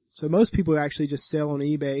anywhere. So most people actually just sell on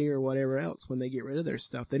eBay or whatever else when they get rid of their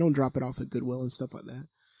stuff. They don't drop it off at Goodwill and stuff like that.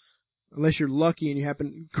 Unless you're lucky and you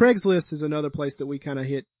happen, Craigslist is another place that we kind of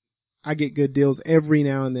hit. I get good deals every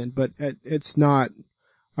now and then, but it's not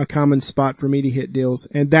a common spot for me to hit deals.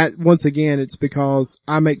 And that, once again, it's because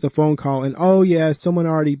I make the phone call and, oh yeah, someone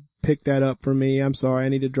already picked that up for me. I'm sorry. I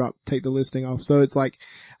need to take the listing off. So it's like,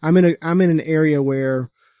 I'm in an area where,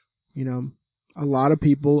 you know, a lot of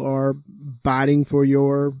people are biting for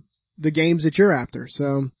the games that you're after.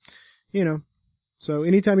 So, you know, so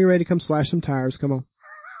anytime you're ready to come slash some tires, come on.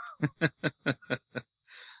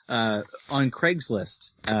 On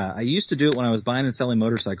Craigslist, I used to do it when I was buying and selling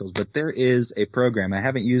motorcycles, but there is a program. I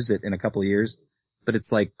haven't used it in a couple of years, but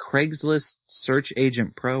it's like Craigslist Search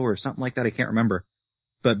Agent Pro or something like that. I can't remember.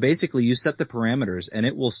 But basically you set the parameters and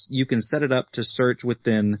you can set it up to search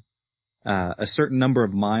within, a certain number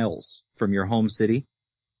of miles from your home city.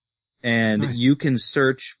 And nice. You can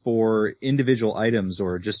search for individual items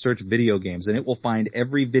or just search video games and it will find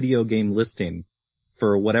every video game listing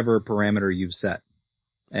for whatever parameter you've set.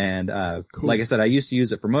 And, cool. Like I said, I used to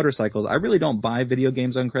use it for motorcycles. I really don't buy video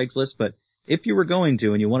games on Craigslist, but if you were going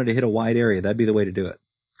to and you wanted to hit a wide area, that'd be the way to do it.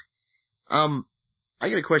 I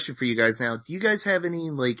got a question for you guys now. Do you guys have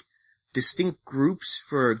any, like, distinct groups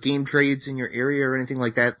for game trades in your area or anything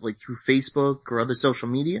like that, like through Facebook or other social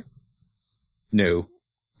media? No.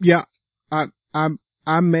 Yeah.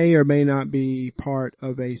 I may or may not be part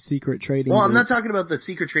of a secret trading group. I'm not talking about the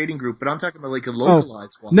secret trading group, but I'm talking about like a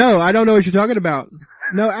localized one. No, I don't know what you're talking about.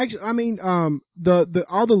 No, actually, I mean, all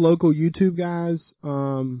the local YouTube guys,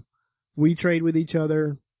 we trade with each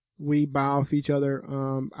other. We buy off each other.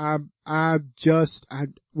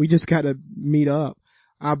 We just gotta meet up.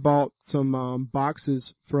 I bought some,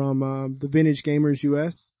 boxes from, the Vintage Gamers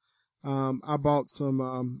US. I bought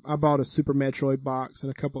a Super Metroid box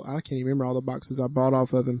and I can't even remember all the boxes I bought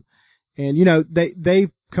off of him. And you know, they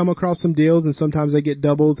come across some deals and sometimes they get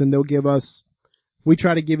doubles and we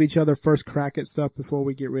try to give each other first crack at stuff before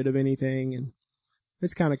we get rid of anything, and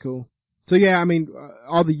it's kind of cool. So yeah, I mean,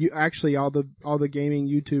 all the gaming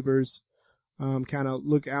YouTubers, kind of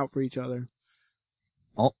look out for each other.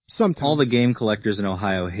 Sometimes. All the game collectors in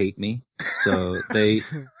Ohio hate me, so they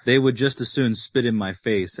would just as soon spit in my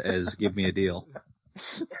face as give me a deal.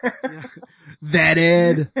 That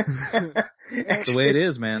Ed. That's the way it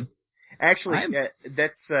is, man. Actually,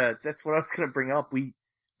 that's what I was gonna bring up.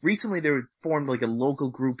 Recently they formed like a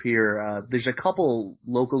local group here. There's a couple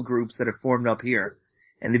local groups that have formed up here,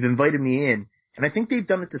 and they've invited me in. And I think they've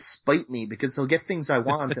done it to spite me because they'll get things I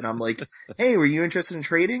want and I'm like, hey, were you interested in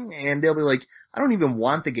trading? And they'll be like, I don't even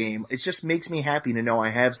want the game. It just makes me happy to know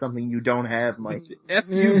I have something you don't have, Mike. F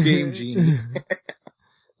you, Game Genie.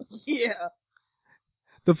 Yeah.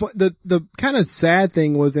 The kind of sad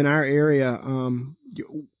thing was in our area,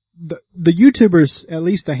 the YouTubers, at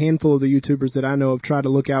least a handful of the YouTubers that I know of, try to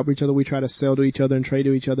look out for each other. We try to sell to each other and trade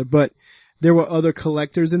to each other, but there were other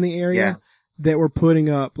collectors in the area that were putting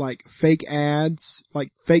up like fake ads,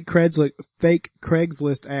 like fake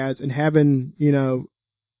Craigslist ads, and having, you know,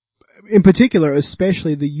 in particular,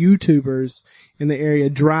 especially the YouTubers in the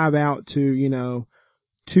area drive out to, you know,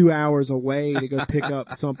 2 hours away to go pick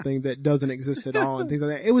up something that doesn't exist at all and things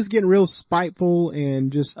like that. It was getting real spiteful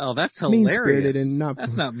and just that's hilarious. Mean-spirited and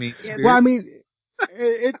that's not mean-spirited. Well, I mean,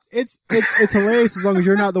 it's hilarious as long as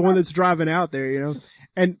you're not the one that's driving out there, you know.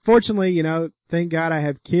 And fortunately, you know, thank God I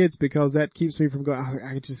have kids because that keeps me from going,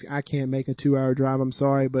 I can't make a 2-hour drive. I'm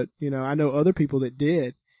sorry. But, you know, I know other people that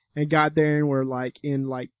did and got there and were like in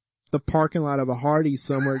like the parking lot of a Hardee's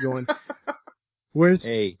somewhere going, where's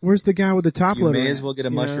the guy with the top loader? You may as well get a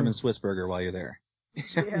mushroom and Swiss burger while you're there.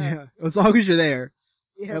 Yeah. As long as you're there.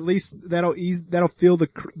 Yeah. At least that'll fill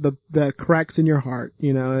the cracks in your heart.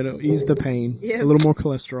 You know, it'll ease the pain. Yeah. A little more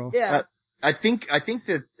cholesterol. Yeah. I think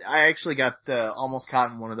that I actually got, almost caught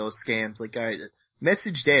in one of those scams. Like,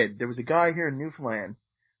 message Ed. There was a guy here in Newfoundland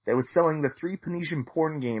that was selling the 3 Panesian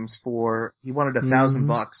porn games he wanted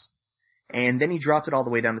 $1,000. And then he dropped it all the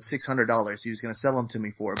way down to $600 he was gonna sell them to me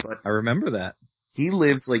for, but. I remember that. He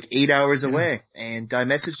lives like 8 hours away, and I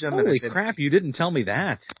messaged him and I said, holy crap, you didn't tell me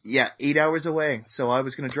that. Yeah, 8 hours away. So I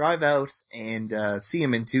was gonna drive out and, see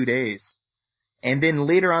him in 2 days. And then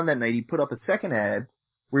later on that night, he put up a second ad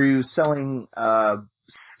where he was selling,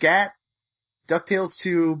 Scat, DuckTales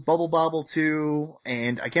 2, Bubble Bobble 2,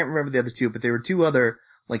 and I can't remember the other two, but there were 2 other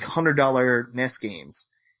like $100 NES games.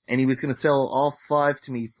 And he was going to sell all 5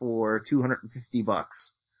 to me for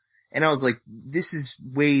 $250. And I was like, this is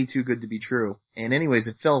way too good to be true. And anyways,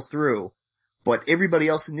 it fell through. But everybody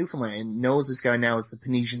else in Newfoundland knows this guy now as the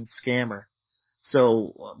Panesian Scammer.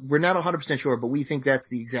 So we're not 100% sure, but we think that's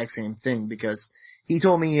the exact same thing because he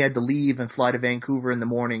told me he had to leave and fly to Vancouver in the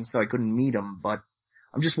morning, so I couldn't meet him. But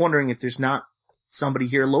I'm just wondering if there's not somebody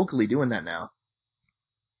here locally doing that now.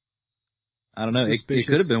 I don't know. It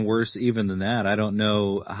could have been worse even than that. I don't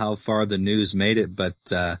know how far the news made it, but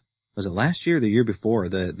was it last year or the year before?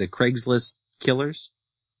 The Craigslist killers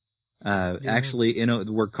actually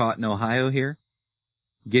were caught in Ohio here,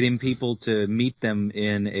 getting people to meet them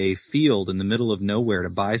in a field in the middle of nowhere to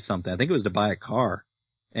buy something. I think it was to buy a car,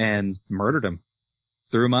 and murdered them.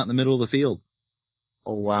 Threw them out in the middle of the field.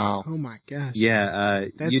 Oh wow. Oh my gosh. Yeah,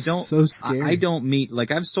 that's so scary. I don't meet,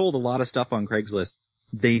 like I've sold a lot of stuff on Craigslist.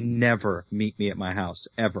 They never meet me at my house,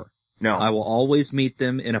 ever. No. I will always meet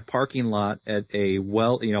them in a parking lot at a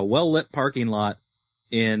well-lit parking lot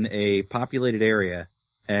in a populated area,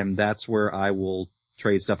 and that's where I will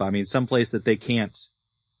trade stuff. I mean, someplace that they can't,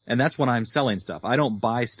 and that's when I'm selling stuff. I don't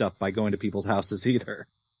buy stuff by going to people's houses either.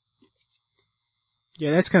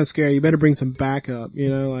 Yeah, that's kind of scary. You better bring some backup, you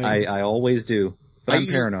know, like. I always do, but I'm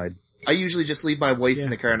paranoid. I usually just leave my wife in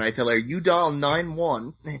the car and I tell her, you dial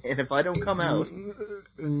 9-1, and if I don't come out.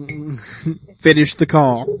 Finish the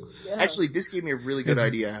call. Yeah. Actually, this gave me a really good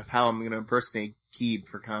idea of how I'm going to impersonate Keeb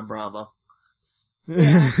for Con Bravo.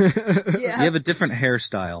 Yeah. You have a different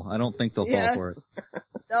hairstyle. I don't think they'll fall for it.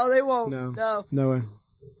 No, they won't. No.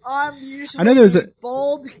 I'm usually I know there's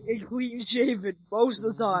bald and clean shaven most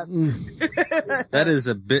of the time. That is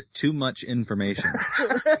a bit too much information.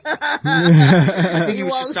 I think he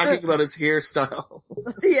was just talking about his hairstyle.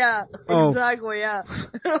 Yeah, exactly, yeah.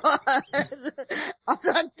 I'm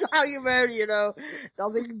not talking about,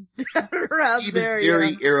 nothing around He was there.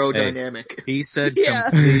 very aerodynamic. He said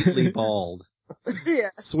completely bald. Yeah.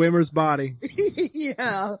 Swimmer's body.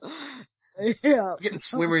 Yeah. Yeah. I'm getting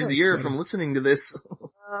swimmer's ear from listening to this.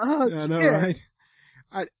 I know, right?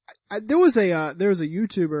 There was a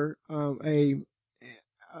YouTuber, a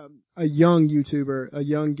young YouTuber, a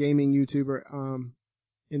young gaming YouTuber,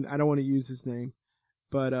 and I don't want to use his name,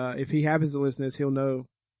 but, if he happens to listen to this, he'll know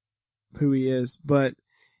who he is, but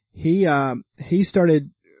he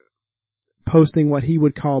started posting what he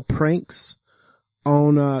would call pranks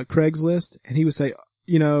on, Craigslist, and he would say,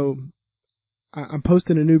 I'm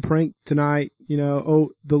posting a new prank tonight, the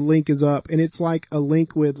link is up, and it's like a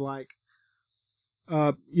link with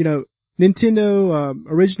Nintendo,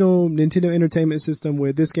 original Nintendo Entertainment System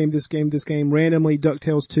with this game, randomly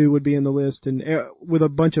DuckTales 2 would be in the list, and with a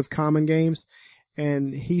bunch of common games,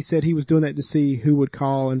 and he said he was doing that to see who would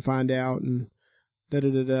call and find out, and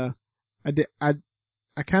I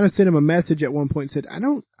kind of sent him a message at one point and said, I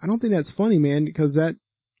don't think that's funny, man, because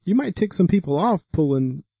you might tick some people off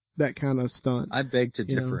pulling that kind of stunt. I beg to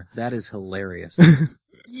differ. That is hilarious.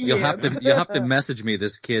 You'll have to message me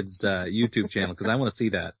this kid's YouTube channel because I want to see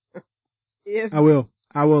that. I will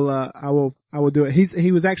do it.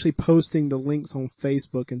 He was actually posting the links on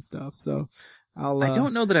Facebook and stuff, so I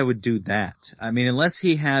don't know that I would do that. I mean, unless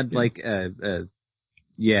he had like an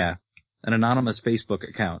anonymous Facebook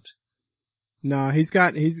account. No, he's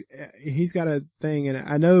got a thing, and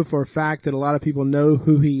I know for a fact that a lot of people know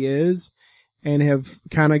who he is and have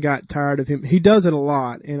kind of got tired of him. He does it a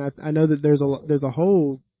lot, and I know that there's a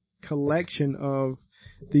whole collection of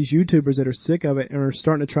these YouTubers that are sick of it and are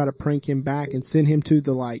starting to try to prank him back and send him to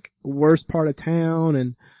the worst part of town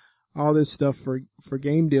and all this stuff for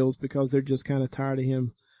game deals because they're just kind of tired of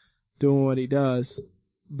him doing what he does.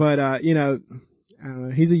 But I don't know.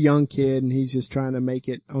 He's a young kid and he's just trying to make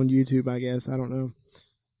it on YouTube, I guess. I don't know.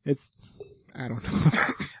 I don't know.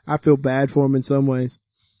 I feel bad for him in some ways.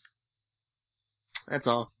 That's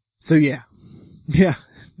all. So yeah,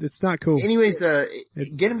 it's not cool. Anyways,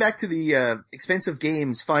 getting back to the expensive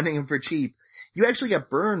games, finding them for cheap. You actually got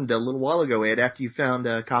burned a little while ago, Ed, after you found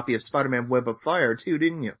a copy of Spider-Man Web of Fire too,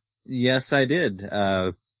 didn't you? Yes, I did.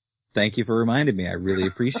 Thank you for reminding me. I really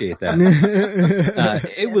appreciate that.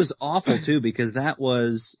 It was awful too because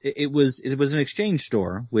it was an exchange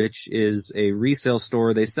store, which is a resale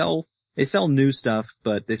store. They sell new stuff,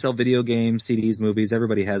 but they sell video games, CDs, movies.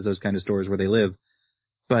 Everybody has those kind of stores where they live.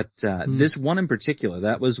 But, this one in particular,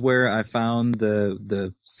 that was where I found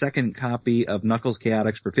the second copy of Knuckles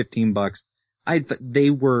Chaotix for $15. I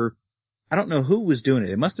don't know who was doing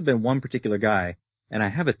it. It must have been one particular guy. And I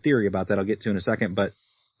have a theory about that I'll get to in a second, but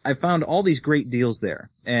I found all these great deals there.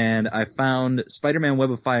 And I found Spider-Man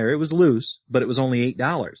Web of Fire. It was loose, but it was only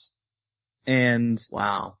 $8. And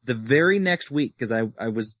Wow. the very next week, cause I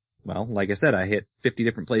was, well, like I said, I hit 50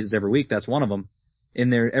 different places every week. That's one of them. In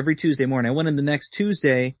there every Tuesday morning. I went in the next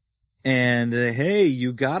Tuesday and, hey,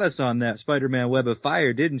 you got us on that Spider-Man Web of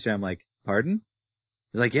Fire, didn't you? I'm like, pardon?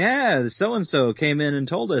 He's like, yeah, so-and-so came in and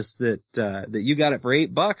told us that you got it for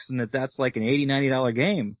 $8 and that's like an $80-90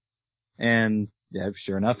 game. And yeah,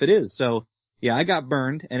 sure enough it is. So yeah, I got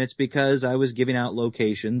burned, and it's because I was giving out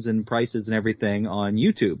locations and prices and everything on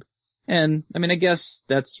YouTube. And I mean, I guess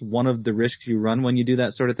that's one of the risks you run when you do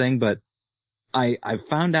that sort of thing, but I've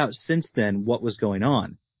found out since then what was going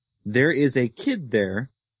on. There is a kid there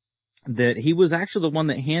that he was actually the one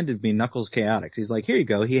that handed me Knuckles Chaotix. He's like, here you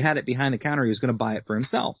go. He had it behind the counter. He was going to buy it for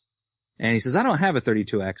himself. And he says, I don't have a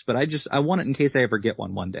 32X, but I want it in case I ever get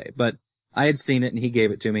one day. But I had seen it and he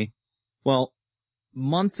gave it to me. Well,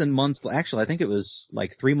 months and months, actually, I think it was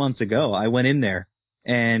like 3 months ago, I went in there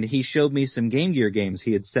and he showed me some Game Gear games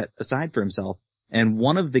he had set aside for himself. And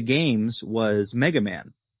one of the games was Mega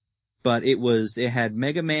Man. But it had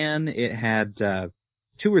Mega Man, it had,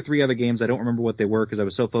 2 or 3 other games. I don't remember what they were because I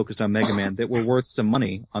was so focused on Mega Man that were worth some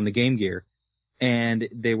money on the Game Gear. And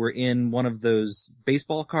they were in one of those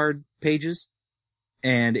baseball card pages.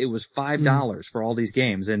 And it was $5 for all these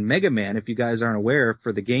games. And Mega Man, if you guys aren't aware,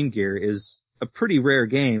 for the Game Gear is a pretty rare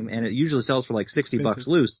game, and it usually sells for like $60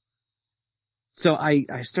 loose. So I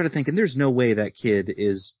started thinking, there's no way that kid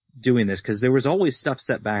is doing this, because there was always stuff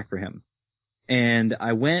set back for him. And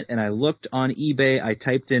I went and I looked on eBay, I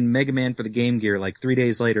typed in Mega Man for the Game Gear like 3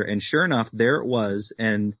 days later, and sure enough, there it was.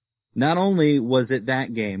 And not only was it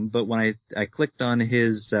that game, but when I clicked on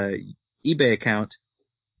his eBay account,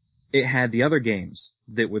 it had the other games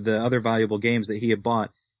that were the other valuable games that he had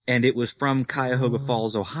bought. And it was from Cuyahoga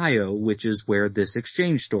Falls, Ohio, which is where this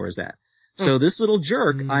exchange store is at. So this little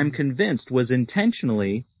jerk, I'm convinced, was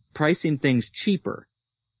intentionally pricing things cheaper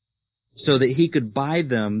so that he could buy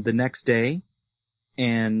them the next day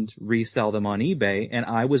and resell them on eBay. And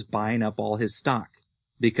I was buying up all his stock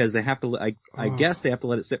because they have to, I guess they have to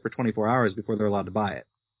let it sit for 24 hours before they're allowed to buy it.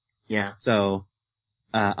 Yeah. So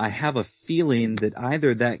I have a feeling that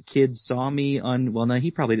either that kid saw me on, well, no,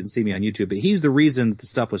 he probably didn't see me on YouTube, but he's the reason that the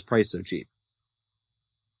stuff was priced so cheap.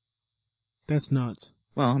 That's nuts.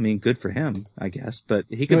 Well, I mean, good for him, I guess, but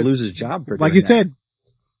he could lose his job for doing like you that. said,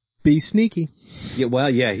 be sneaky. Yeah, well,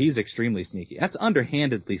 yeah, he's extremely sneaky. That's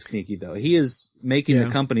underhandedly sneaky, though. He is making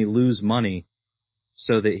the company lose money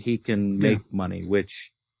so that he can make money,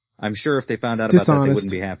 which I'm sure if they found out about that, they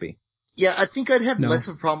wouldn't be happy. Yeah, I think I'd have less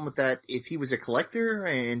of a problem with that if he was a collector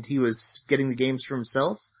and he was getting the games for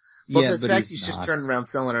himself. But the fact he's just turning around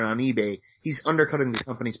selling it on eBay, he's undercutting the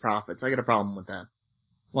company's profits. I got a problem with that.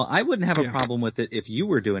 Well, I wouldn't have a problem with it if you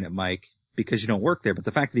were doing it, Mike, because you don't work there. But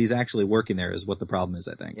the fact that he's actually working there is what the problem is,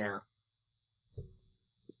 I think. Yeah.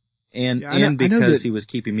 And because he was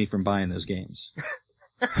keeping me from buying those games.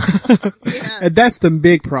 And that's the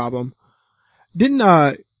big problem. Didn't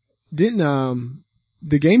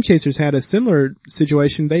the Game Chasers had a similar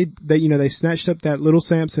situation. They snatched up that Little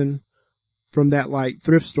Samson from that like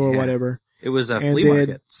thrift store or whatever. It was a flea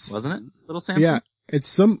market, wasn't it? Little Samson? Yeah.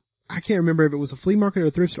 I can't remember if it was a flea market or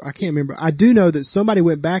a thrift store. I can't remember. I do know that somebody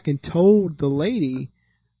went back and told the lady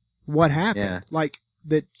what happened. Yeah. Like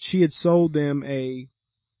that she had sold them a,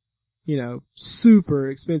 super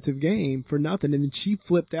expensive game for nothing, and then she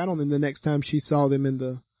flipped out on them the next time she saw them in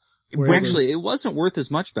the Actually, it wasn't worth as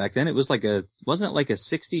much back then. It was wasn't it like a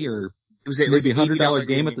 60 or maybe $100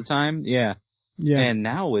 game at the time? Yeah. Yeah. And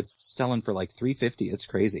now it's selling for like $350. It's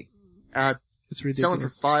crazy. It's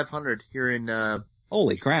ridiculous. Selling for $500 here in,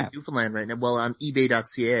 holy crap. Newfoundland right now. Well, on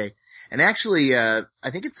eBay.ca. And actually, I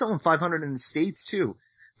think it's selling $500 in the States too.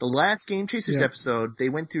 The last Game Chasers episode, they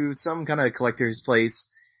went to some kind of collector's place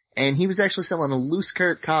and he was actually selling a loose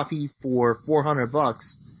copy for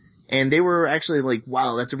 $400. And they were actually like,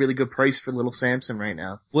 wow, that's a really good price for Little Samson right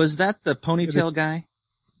now. Was that the ponytail guy?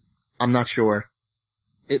 I'm not sure.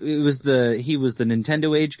 He was the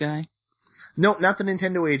Nintendo Age guy? No, not the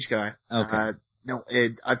Nintendo Age guy. Okay. No,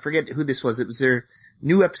 I forget who this was. It was their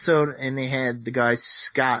new episode and they had the guy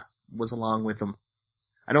Scott was along with them.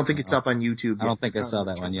 I don't think it's up on YouTube yet. I don't think I saw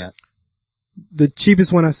that one yet. The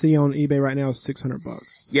cheapest one I see on eBay right now is $600.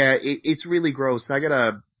 Yeah, it's really gross. I got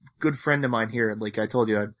a good friend of mine here. Like I told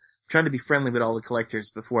you, I'm trying to be friendly with all the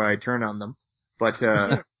collectors before I turn on them. But,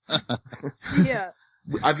 yeah.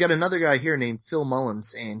 I've got another guy here named Phil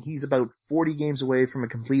Mullins, and he's about 40 games away from a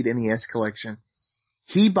complete NES collection.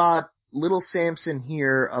 He bought Little Samson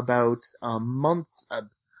here about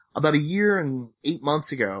a year and 8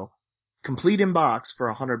 months ago, complete in box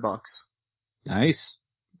for $100. Nice.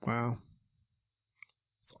 Wow.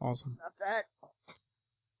 That's awesome. Not that.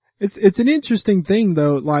 It's an interesting thing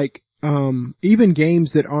though, like, even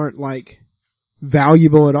games that aren't like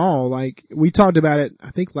valuable at all. Like, we talked about it,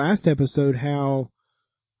 I think last episode, how,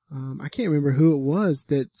 I can't remember who it was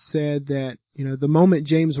that said that, you know, the moment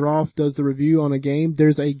James Rolfe does the review on a game,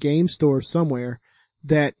 there's a game store somewhere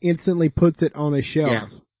that instantly puts it on a shelf.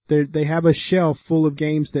 Yeah. They have a shelf full of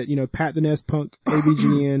games that, you know, Pat the Nest Punk,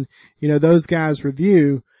 AVGN, you know, those guys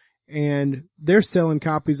review, and they're selling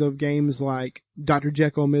copies of games like Dr.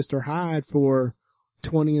 Jekyll and Mr. Hyde for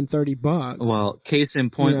 $20 and $30. Well, case in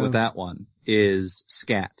point with that one is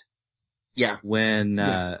Scat. Yeah. When,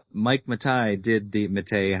 Mike Mattei did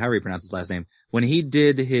Mattei, however you pronounce his last name, when he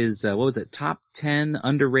did his, what was it, top 10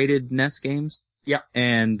 underrated NES games? Yeah.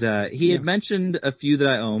 And, he had mentioned a few that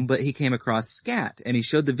I own, but he came across Scat and he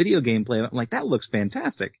showed the video gameplay of it. I'm like, that looks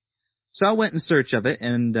fantastic. So I went in search of it,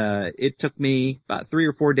 and, it took me about 3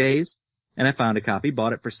 or 4 days, and I found a copy,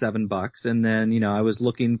 bought it for $7, and then, you know, I was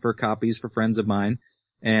looking for copies for friends of mine,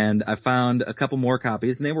 and I found a couple more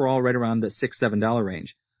copies, and they were all right around the $6, $7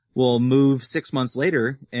 range. We'll move 6 months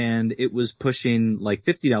later, and it was pushing like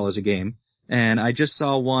 $50 a game, and I just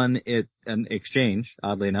saw one at an exchange,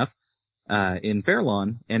 oddly enough, in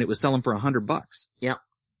Fairlawn, and it was selling for $100. Yeah.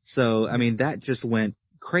 So, I mean, that just went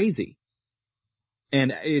crazy.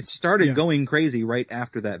 And it started going crazy right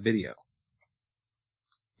after that video.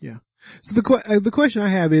 Yeah. So the question I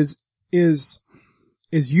have is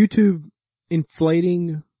YouTube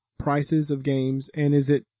inflating prices of games, and is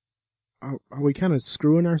it, are we kind of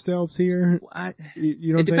screwing ourselves here?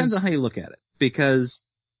 You know it depends on how you look at it, because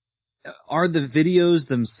are the videos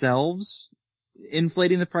themselves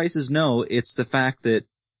inflating the prices? No, it's the fact that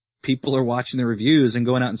people are watching the reviews and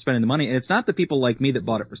going out and spending the money. And it's not the people like me that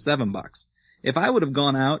bought it for $7. If I would have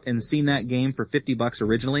gone out and seen that game for $50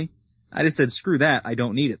 originally, I'd have said, screw that, I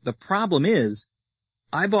don't need it. The problem is,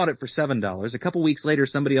 I bought it for $7. A couple weeks later,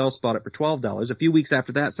 somebody else bought it for $12. A few weeks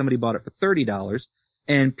after that, somebody bought it for $30.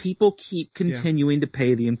 And people keep continuing to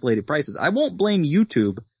pay the inflated prices. I won't blame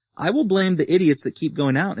YouTube. I will blame the idiots that keep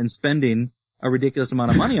going out and spending a ridiculous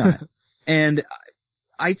amount of money on it. And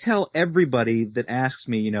I tell everybody that asks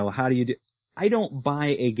me, you know, how do you do, I don't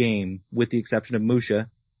buy a game with the exception of Musha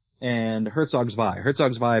and Herzog Zwei.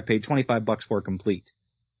 Herzog Zwei I paid $25 for complete.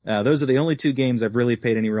 Those are the only 2 games I've really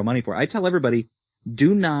paid any real money for. I tell everybody,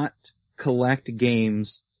 do not collect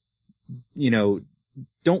games, you know,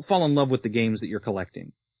 don't fall in love with the games that you're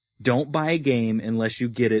collecting. Don't buy a game unless you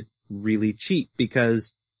get it really cheap,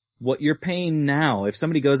 because what you're paying now, if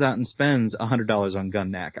somebody goes out and spends $100 on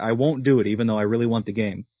Gun Knack, I won't do it even though I really want the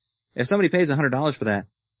game. If somebody pays $100 for that,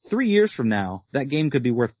 3 years from now, that game could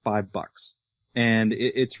be worth $5. And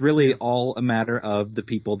it's really all a matter of the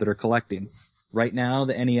people that are collecting. Right now,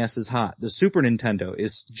 the NES is hot. The Super Nintendo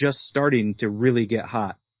is just starting to really get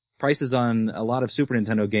hot. Prices on a lot of Super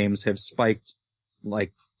Nintendo games have spiked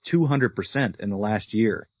like 200% in the last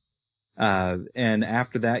year. And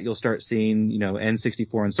after that, you'll start seeing, you know,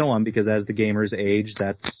 N64 and so on, because as the gamers age,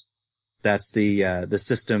 that's the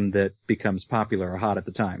system that becomes popular or hot at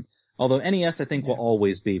the time. Although NES, I think, will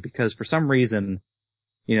always be, because for some reason,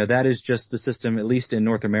 you know, that is just the system, at least in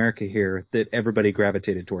North America here, that everybody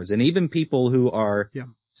gravitated towards. And even people who are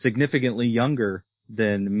significantly younger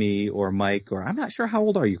than me or Mike, or I'm not sure, how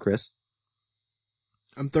old are you, Chris?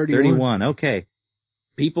 I'm 31. 31, okay.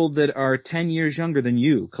 People that are 10 years younger than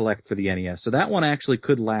you collect for the NES. So that one actually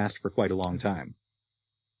could last for quite a long time.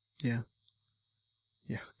 Yeah.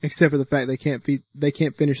 Yeah. Except for the fact they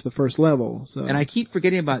can't finish the first level, so. And I keep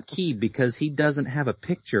forgetting about Keeb because he doesn't have a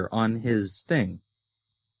picture on his thing.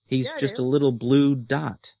 He's just a little blue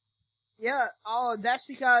dot. Yeah, oh, that's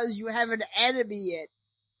because you haven't added me yet.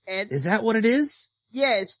 And is that what it is?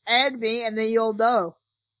 Yes, add me and then you'll know.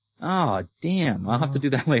 Oh, damn. I'll have to do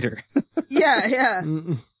that later. Yeah.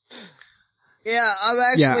 Yeah, I'm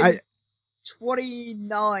actually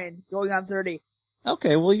 29, going on 30.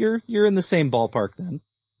 Okay, well you're in the same ballpark then.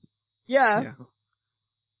 Yeah.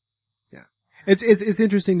 It's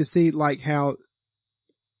interesting to see like how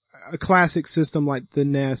a classic system like the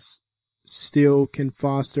NES still can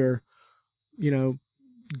foster, you know,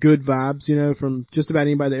 good vibes, you know, from just about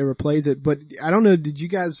anybody that ever plays it. But I don't know, did you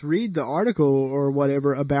guys read the article or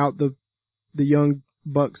whatever about the young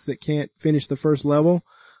bucks that can't finish the first level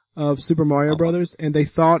of Super Mario Brothers, and they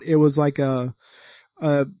thought it was like a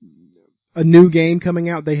new game coming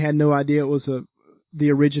out. They had no idea it was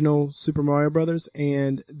the original Super Mario Brothers,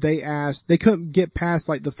 and they couldn't get past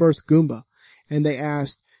like the first Goomba, and they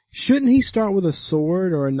asked, shouldn't he start with a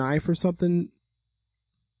sword or a knife or something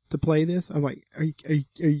to play this? I'm like, are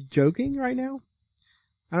you joking right now?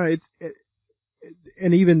 I don't know,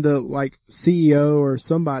 and even the like CEO or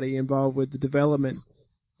somebody involved with the development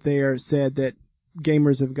there said that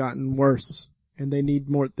gamers have gotten worse and they need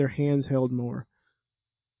their hands held more.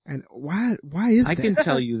 And why is that? I can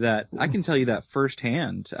tell you that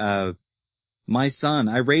firsthand. My son,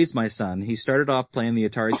 I raised my son. He started off playing the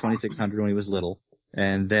Atari 2600 when he was little,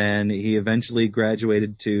 and then he eventually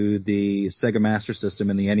graduated to the Sega Master System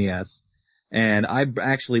and the NES. And I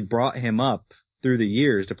actually brought him up through the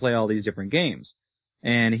years to play all these different games.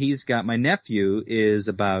 And my nephew is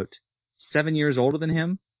about 7 years older than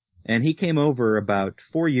him, and he came over about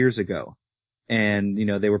 4 years ago. And,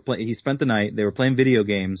 he spent the night, they were playing video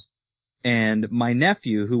games, and my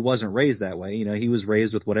nephew, who wasn't raised that way, he was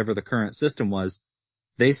raised with whatever the current system was,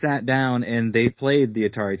 they sat down and they played the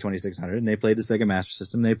Atari 2600, and they played the Sega Master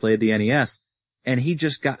System, they played the NES, and he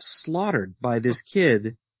just got slaughtered by this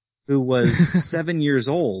kid who was 7 years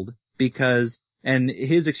old and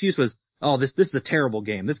his excuse was, oh, this is a terrible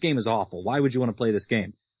game. This game is awful. Why would you want to play this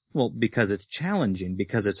game? Well, because it's challenging,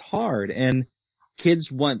 because it's hard, and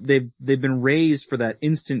kids they've been raised for that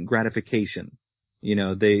instant gratification.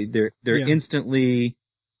 They're instantly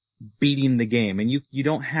beating the game, and you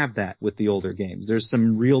don't have that with the older games. There's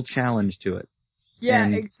some real challenge to it. Yeah,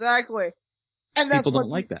 and exactly. And that's people don't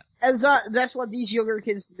like that. And that's what these younger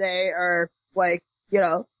kids today are like, you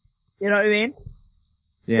know what I mean?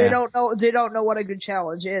 Yeah. They don't know what a good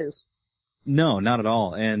challenge is. No, not at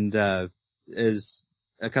all. And, as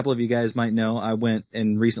a couple of you guys might know, I went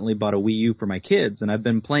and recently bought a Wii U for my kids, and I've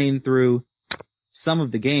been playing through some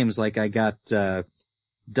of the games. Like I got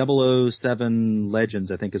 007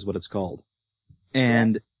 Legends, I think is what it's called.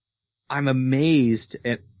 And I'm amazed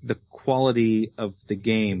at the quality of the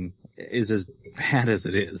game is as bad as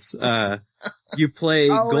it is. You play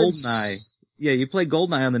GoldenEye. Yeah, you play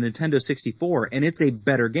GoldenEye on the Nintendo 64, and it's a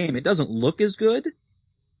better game. It doesn't look as good,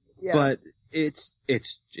 but it's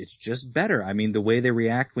just better. I mean, the way they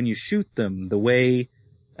react when you shoot them, the way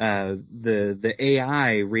the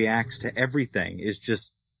AI reacts to everything is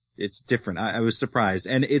just, it's different. I was surprised,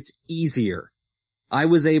 and it's easier. I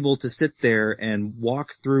was able to sit there and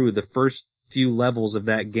walk through the first few levels of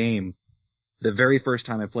that game the very first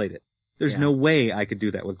time I played it. There's no way I could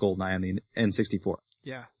do that with GoldenEye on the N64.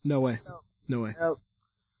 Yeah, no way. No way. Nope.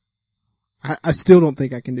 I still don't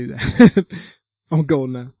think I can do that on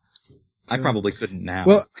GoldenEye. I probably couldn't now.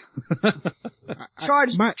 Well, try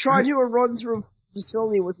to do a run through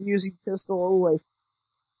facility with using pistol only.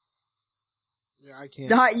 Yeah, I can't.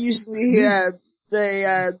 Not usually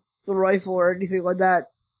the rifle or anything like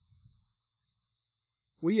that.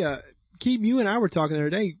 We Keith, you and I were talking the other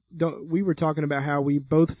day. We were talking about how we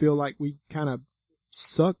both feel like we kind of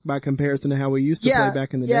suck by comparison to how we used to play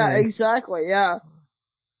back in the day. Yeah, exactly. Yeah.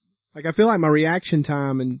 Like I feel like my reaction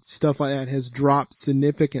time and stuff like that has dropped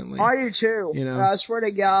significantly. I do too. I swear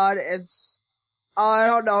to God, I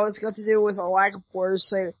don't know, it's got to do with a lack of poor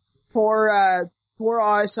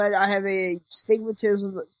eyesight. I have a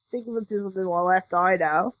stigmatism in my left eye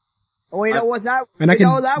now. And we know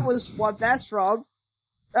that was what that's from.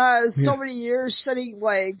 So many years sitting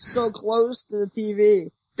like so close to the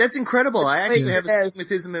TV. That's incredible. I actually have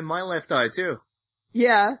astigmatism in my left eye too.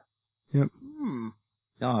 Yeah. Yep.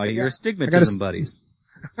 Oh, you're astigmatism buddies.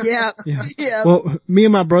 Yeah. Yeah. Well, me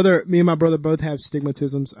and my brother both have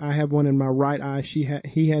stigmatisms. I have one in my right eye.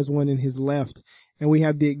 He has one in his left. And we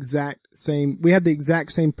have the exact same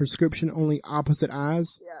prescription, only opposite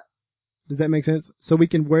eyes. Yeah. Does that make sense? So we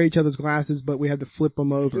can wear each other's glasses, but we have to flip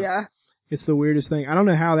them over. Yeah. It's the weirdest thing. I don't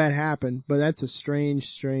know how that happened, but that's a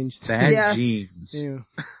strange thing. Bad genes. Yeah.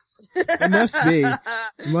 It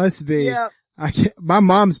must be. Yeah. My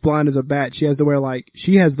mom's blind as a bat. She has to wear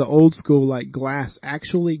she has the old school glass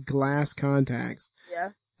contacts.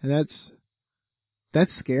 Yeah. And that's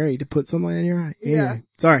scary to put something in your eye. Anyway, Yeah.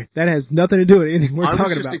 Sorry. That has nothing to do with anything we're talking about. I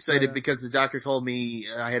was just excited because the doctor told me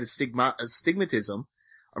I had astigmatism.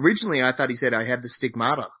 Originally I thought he said I had the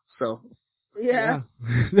stigmata, so. Yeah.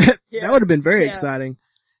 That would have been very exciting.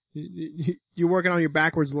 You working on your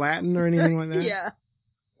backwards Latin or anything like that?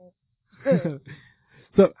 Yeah.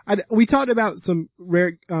 So we talked about some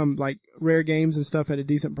rare games and stuff at a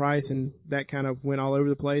decent price, and that kind of went all over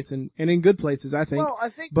the place and in good places, I think. Well, I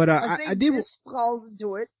think I did. This falls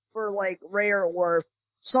into it for rare or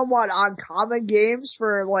somewhat uncommon games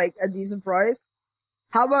for a decent price.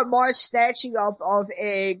 How about my snatching up of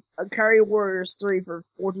a Ikari Warriors 3 for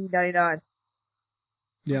 $14.99?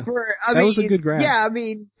 Yeah. That was a good grab. Yeah, I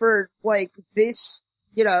mean, for this,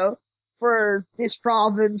 for this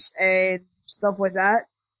province and stuff like that,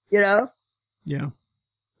 Yeah.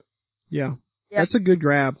 That's a good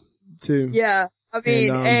grab, too. Yeah. I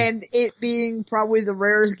mean, and it being probably the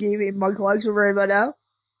rarest game in my collection right about now.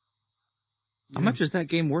 How much is that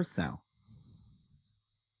game worth now?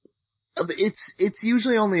 It's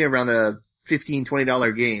usually only around a $15,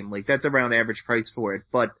 $20 game. Like, that's around average price for it.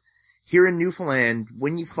 But here in Newfoundland,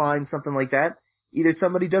 when you find something like that, either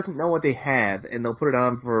somebody doesn't know what they have and they'll put it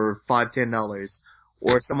on for $5, $10,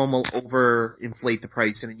 or someone will overinflate the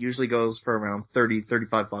price, and it usually goes for around $30,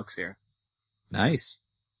 $35 here. Nice.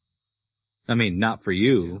 I mean, not for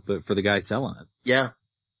you, but for the guy selling it. Yeah.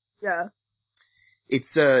 Yeah.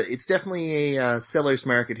 It's definitely a seller's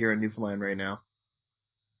market here in Newfoundland right now.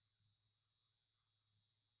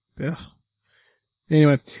 Yeah.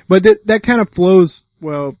 Anyway, but that kind of flows,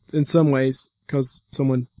 well, in some ways, because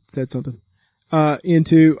someone said something,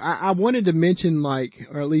 into, I wanted to mention, like,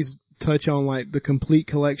 or at least touch on, like, the complete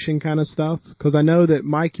collection kind of stuff, because I know that,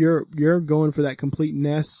 Mike, you're going for that complete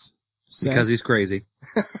NES set. Because he's crazy.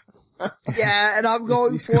 Yeah, and I'm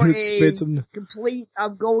going for a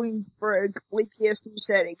complete PS2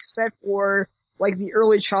 set, except for, like, the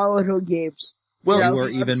early childhood games. Well, you are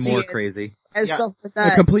even more crazy. And stuff like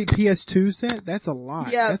that. A complete PS2 set? That's a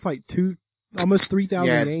lot. Yeah. That's like almost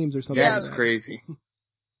 3,000 games or something. Yeah, like it's that. crazy.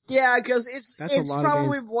 Yeah, cause it's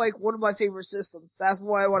probably games. like one of my favorite systems. That's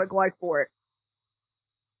why I want to collect for it.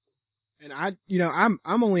 And I'm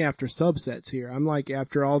only after subsets here. I'm like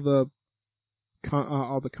after all the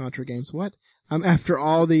Contra games. What? I'm after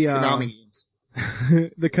all the, Konami games.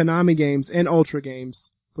 the Konami games and Ultra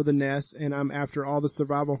games for the NES, and I'm after all the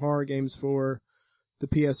survival horror games for the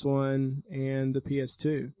PS1 and the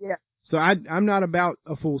PS2. Yeah. So I'm not about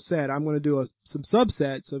a full set. I'm going to do some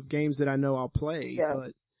subsets of games that I know I'll play. Yeah.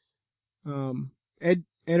 But, Ed,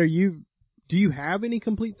 do you have any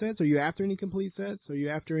complete sets? Are you after any complete sets? Are you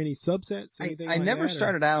after any subsets? I never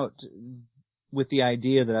started out with the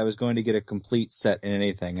idea that I was going to get a complete set in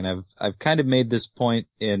anything. And I've kind of made this point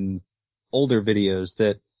in older videos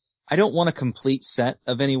that I don't want a complete set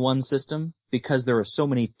of any one system because there are so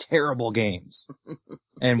many terrible games.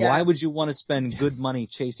 And why would you want to spend good money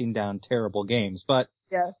chasing down terrible games? But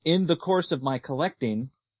in the course of my collecting,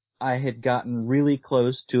 I had gotten really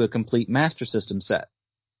close to a complete Master System set.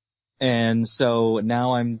 And so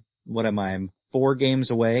now I'm 4 games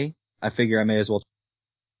away. I figure I may as well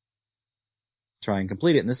try and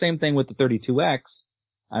complete it. And the same thing with the 32X.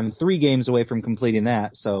 I'm 3 games away from completing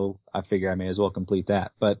that, so I figure I may as well complete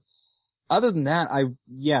that. But other than that,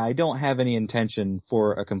 I don't have any intention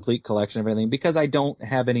for a complete collection of anything because I don't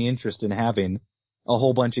have any interest in having a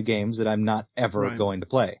whole bunch of games that I'm not ever going to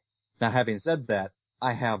play. Now, having said that,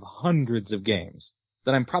 I have hundreds of games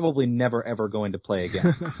that I'm probably never ever going to play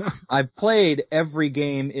again. I've played every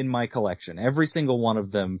game in my collection, every single one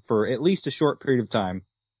of them for at least a short period of time.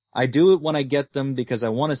 I do it when I get them because I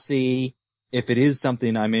want to see if it is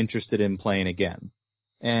something I'm interested in playing again.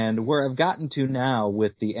 And where I've gotten to now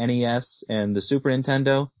with the NES and the Super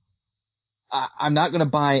Nintendo, I'm not going to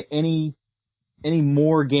buy any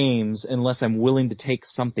more games unless I'm willing to take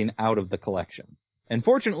something out of the collection. And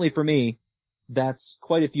fortunately for me, that's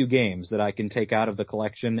quite a few games that I can take out of the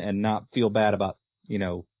collection and not feel bad about,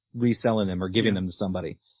 reselling them or giving them to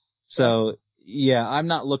somebody. So, I'm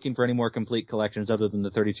not looking for any more complete collections other than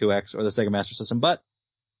the 32X or the Sega Master System. But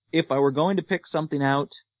if I were going to pick something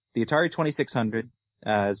out, the Atari 2600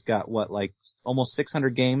 has got almost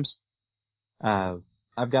 600 games. I've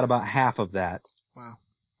got about half of that. Wow.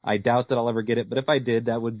 I doubt that I'll ever get it, but if I did,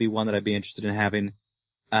 that would be one that I'd be interested in having.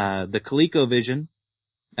 The ColecoVision,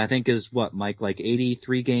 I think is Mike,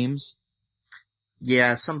 83 games?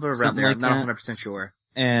 Yeah, something around there. I'm not 100% sure.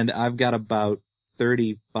 And I've got about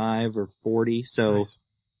 35 or 40, so, nice.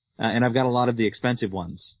 And I've got a lot of the expensive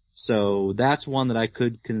ones. So that's one that I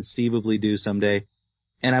could conceivably do someday.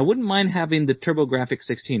 And I wouldn't mind having the TurboGrafx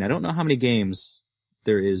 16. I don't know how many games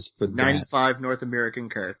there is for that. 95 North American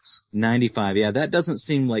carts. 95, yeah, that doesn't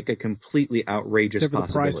seem like a completely outrageous possibility. Except for the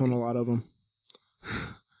possibility. price on a lot of them.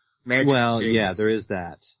 Yeah, there is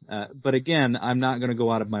that. But again, I'm not going to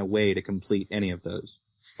go out of my way to complete any of those.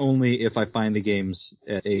 Only if I find the games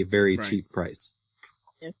at a very cheap price.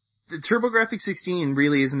 The TurboGrafx 16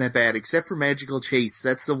 really isn't that bad, except for Magical Chase.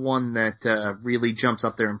 That's the one that really jumps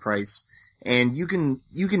up there in price. And you can,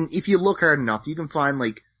 if you look hard enough, you can find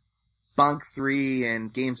Bonk 3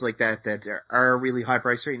 and games like that are really high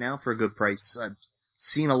price right now for a good price. I've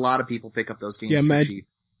seen a lot of people pick up those games for cheap.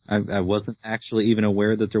 I wasn't actually even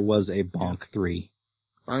aware that there was a Bonk 3.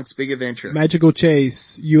 Bonk's Big Adventure. Magical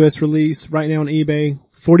Chase, US release, right now on eBay,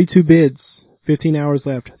 42 bids, 15 hours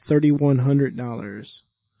left, $3,100.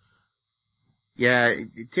 Yeah,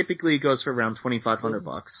 typically it goes for around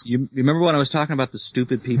 $2,500. You remember when I was talking about the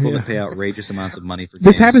stupid people that pay outrageous amounts of money for games?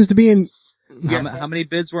 This happens to be in How many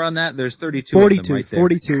bids were on that? There's 32 42, of them right there.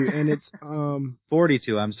 42, and it's,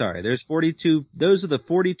 42, I'm sorry. There's 42, those are the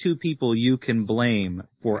 42 people you can blame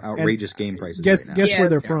for outrageous game prices guess right now. where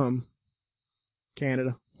they're from.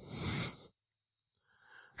 Canada.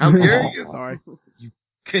 How dare you? Sorry. You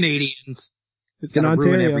Canadians. It's in Gotta ruin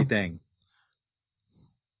Ontario. everything.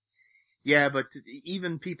 Yeah, but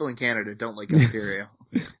even people in Canada don't like Ontario.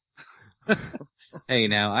 Hey,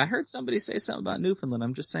 now, I heard somebody say something about Newfoundland,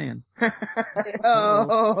 I'm just saying.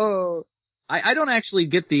 Oh. I don't actually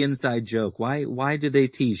get the inside joke. Why do they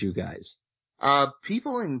tease you guys?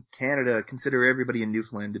 People in Canada consider everybody in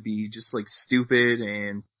Newfoundland to be just like stupid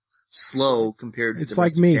and slow compared to It's the like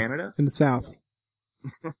rest me of Canada. in the South.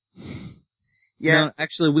 Yeah. No,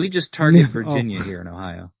 actually, we just target Oh. Virginia here in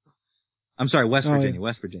Ohio. I'm sorry, West Virginia.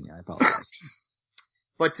 West Virginia, I apologize.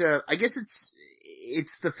 But, I guess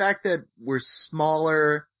it's the fact that we're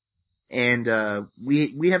smaller and,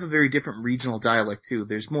 we have a very different regional dialect too.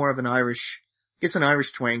 There's more of an Irish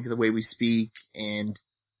twang to the way we speak, and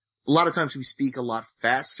a lot of times we speak a lot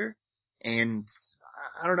faster, and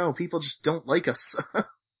I don't know, people just don't like us.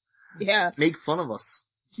 Yeah. Make fun of us.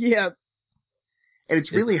 Yeah. And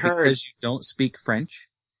it's really hard. Because you don't speak French?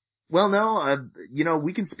 Well, no,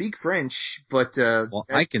 we can speak French, but, Well,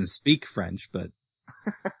 I can speak French, but...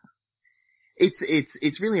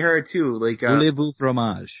 It's really hard too, like, Voulez-vous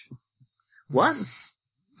fromage? what?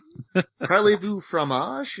 Parlez-vous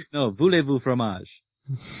fromage? No, voulez-vous fromage?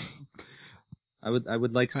 I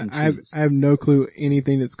would like some cheese. I have no clue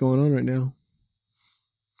anything that's going on right now.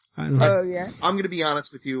 I don't know. Oh, yeah. I'm gonna be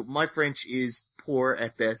honest with you, my French is poor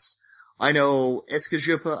at best. I know, est-ce que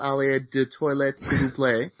je peux aller de toilette, s'il vous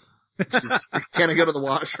plaît? Just, can I go to the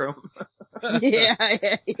washroom? Yeah.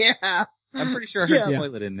 I'm pretty sure I heard Yeah.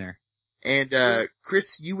 toilet in there. And,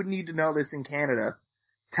 Chris, you would need to know this in Canada.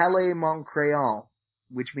 Tale mon crayon,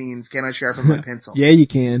 which means, can I sharpen my pencil? Yeah, you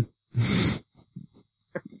can.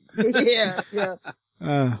 Yeah.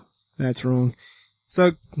 That's wrong.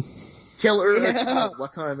 So, Killer, Yeah.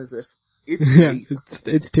 what time is it? It's yeah, 8.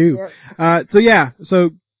 it's 2. Yeah.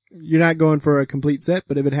 So you're not going for a complete set,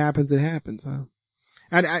 but if it happens, it happens.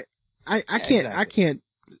 I can't,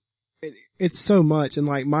 it's so much. And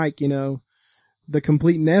like Mike, the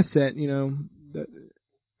complete NES set,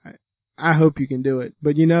 I hope you can do it,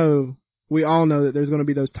 but we all know that there's going to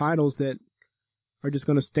be those titles that are just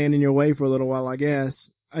going to stand in your way for a little while, I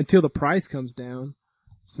guess, until the price comes down.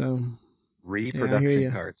 So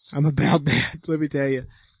Reproduction cards. I'm about that. Let me tell you.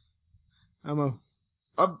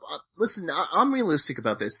 Listen, I'm realistic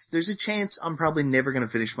about this. There's a chance I'm probably never going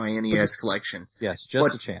to finish my NES collection. Yes,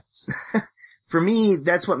 just a chance. For me,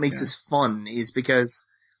 that's what makes this fun, is because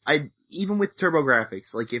even with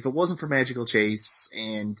TurboGrafx, like if it wasn't for Magical Chase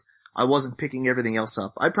and I wasn't picking everything else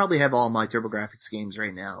up, I'd probably have all my TurboGrafx games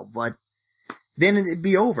right now, but then it'd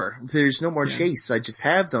be over. There's no more chase. I just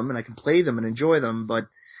have them and I can play them and enjoy them, but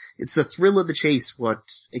it's the thrill of the chase what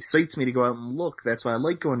excites me to go out and look. That's why I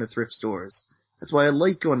like going to thrift stores. That's why I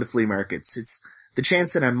like going to flea markets. It's the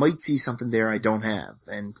chance that I might see something there I don't have.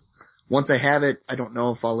 And once I have it, I don't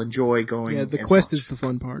know if I'll enjoy going. Yeah, the as quest much. is the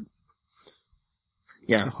fun part.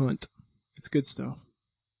 Yeah. The hunt. It's good stuff.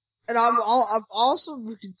 And I'm also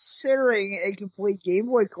considering a complete Game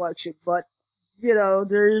Boy collection, but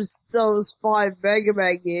there's those 5 Mega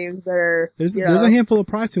Man games that are There's a handful of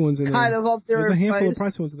pricey ones in there. kind of up there. There's a handful of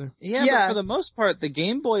price. pricey ones in there. Yeah, Yeah. but for the most part, the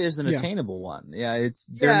Game Boy is an Yeah. attainable one. Yeah,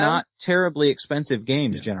 they're Yeah. not terribly expensive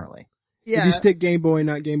games generally. If Yeah. you stick Game Boy,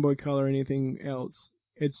 not Game Boy Color or anything else,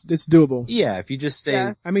 it's doable. Yeah, if you just stay,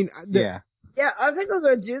 Yeah. I mean, yeah. Yeah, I think I'm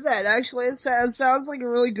gonna do that. Actually, it sounds like a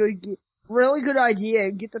really good idea.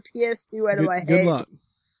 Get the PS2 out of my head. good luck.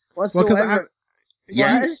 Whatsoever.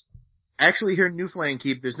 Yeah. What? Actually, here in Newfoundland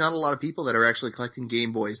Keep, there's not a lot of people that are actually collecting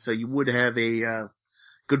Game Boys, so you would have a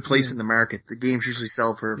good place in the market. The games usually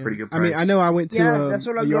sell for a pretty good price. I mean, I know I went to that's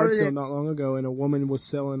what a I'm yard going to sale do. not long ago, and a woman was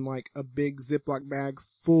selling like a big Ziploc bag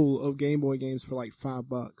full of Game Boy games for like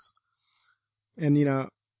 $5. And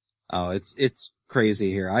Oh, it's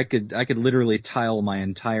crazy here. I could literally tile my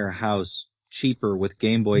entire house cheaper with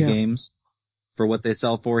Game Boy games for what they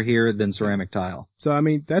sell for here than ceramic tile. so I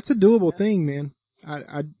mean, that's a doable thing, man.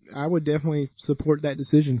 I would definitely support that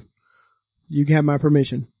decision. You have my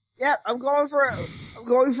permission. Yeah, I'm going for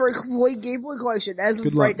a complete Game Boy collection as of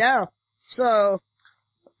Good luck. right now. So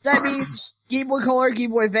that means Game Boy Color,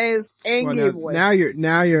 Game Boy Advance, and Well, Game Boy.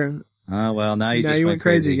 now you're Oh, well, now you just went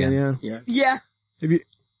crazy again. Yeah. Yeah. If you,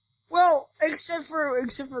 Well, except for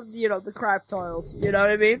the crap tiles. You know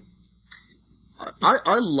what I mean?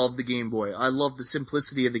 I love the Game Boy. I love the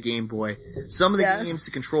simplicity of the Game Boy. Some of the games,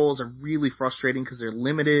 the controls are really frustrating because they're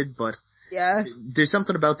limited, but Yeah. There's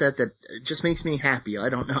something about that just makes me happy. I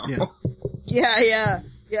don't know. Yeah.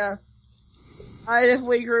 I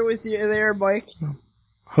definitely agree with you there, Mike.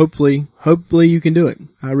 Hopefully you can do it.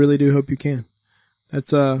 I really do hope you can.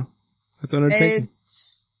 That's an undertaking.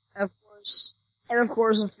 And of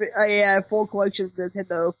course, a full collection of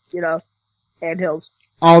Nintendo, handhelds.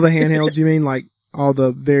 All the handhelds, you mean? Like, all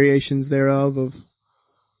the variations thereof of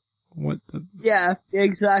what the... Yeah,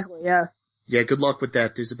 exactly, yeah. Yeah, good luck with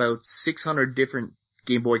that. There's about 600 different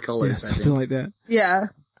Game Boy colors. Yeah, something like that. Yeah.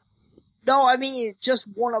 No, I mean, just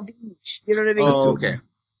one of each. You know what I mean? Oh, okay.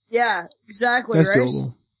 Yeah, exactly, That's right?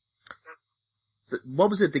 doable. What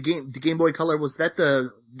was it? The Game Boy Color, was that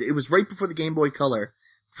it was right before the Game Boy Color,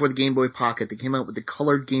 before the Game Boy Pocket. They came out with the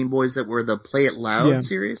colored Game Boys that were the Play It Loud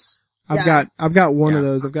series. I've got one of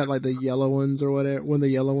those. I've got like the yellow ones or whatever, one of the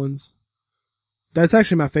yellow ones. That's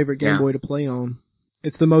actually my favorite Game Boy to play on.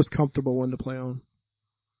 It's the most comfortable one to play on.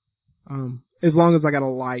 As long as I got a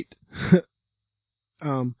light.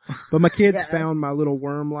 But my kids found my little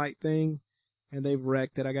worm light thing and they've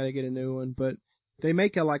wrecked it. I gotta get a new one, but they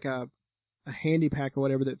make a handy pack or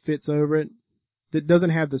whatever that fits over it. That doesn't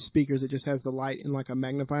have the speakers. It just has the light and like a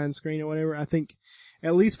magnifying screen or whatever. I think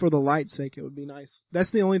at least for the light's sake, it would be nice.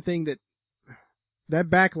 That's the only thing that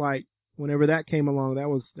backlight, whenever that came along, that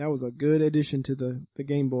was a good addition to the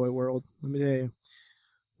Game Boy world. Let me tell you.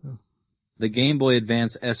 The Game Boy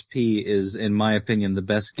Advance SP is, in my opinion, the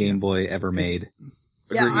best Game Boy ever made.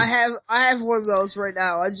 Yeah, I have one of those right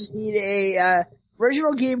now. I just need a,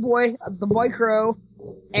 original Game Boy, the Micro,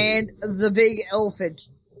 and the big elephant,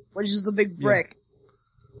 which is the big brick.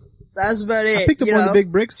 That's about it. I picked up one of the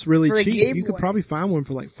big bricks really cheap. You Boy. could probably find one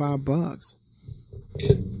for like $5.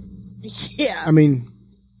 Yeah. I mean.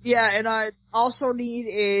 Yeah, and I also need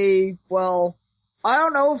I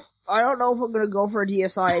don't know if I'm gonna go for a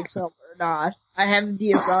DSi XL or not. I have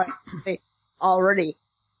the DSi already.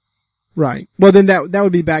 Right. Well then that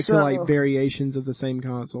would be back to like variations of the same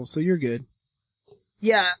console, so you're good.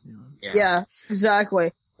 Yeah,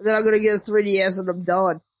 exactly. And then I'm gonna get a 3DS and I'm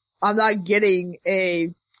done. I'm not getting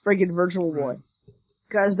a freaking Virtual Boy.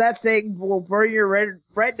 Cause that thing will burn your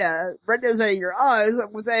retinas out of your eyes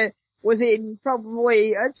within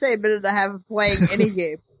probably, I'd say a minute and a half of playing any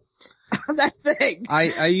game. That thing.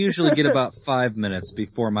 I usually get about 5 minutes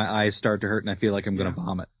before my eyes start to hurt and I feel like I'm gonna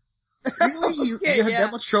vomit. Really? You have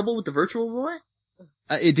that much trouble with the Virtual Boy?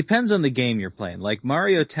 It depends on the game you're playing. Like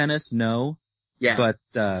Mario Tennis, no. Yeah. But,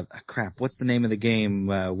 crap, what's the name of the game,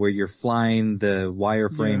 where you're flying the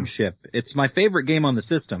wireframe ship? It's my favorite game on the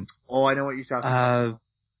system. Oh, I know what you're talking about.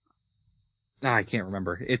 I can't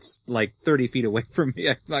remember. It's like 30 feet away from me.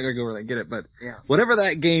 I'm not gonna go over there and get it, but whatever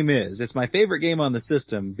that game is, it's my favorite game on the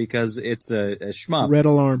system because it's a shmup. Red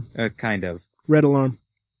Alarm. Kind of. Red Alarm.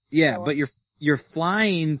 Yeah, but you're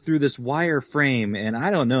flying through this wireframe and I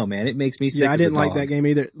don't know, man, it makes me sick. Yeah, I didn't like that game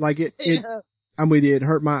either. Like I'm with you, it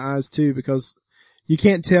hurt my eyes too because you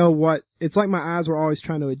can't tell it's like my eyes were always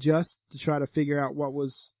trying to adjust to try to figure out what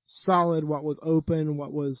was solid, what was open,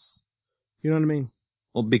 what was, you know what I mean?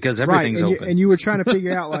 Well, because everything's open. And you were trying to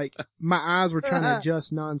figure out, like, my eyes were trying to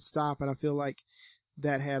adjust nonstop, and I feel like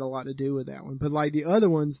that had a lot to do with that one. But like the other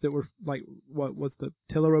ones that were like, what was the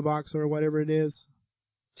Teleroboxer or whatever it is?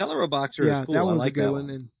 Teleroboxer is cool. That one's I like a good that one.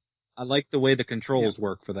 And I like the way the controls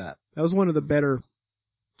work for that. That was one of the better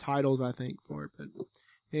titles, I think, for it. But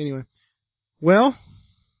anyway. Well,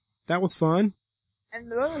 that was fun.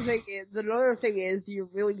 And the other thing is, do you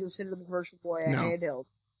really consider the Virtual Boy a handheld?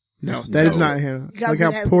 No, that is not him. Look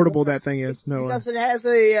how portable that thing is. No, because it has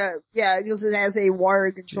a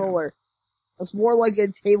wired controller. It's more like a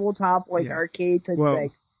tabletop, arcade type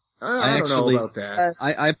thing. I don't know about that.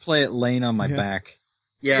 I play it laying on my back.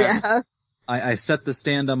 Yeah. I set the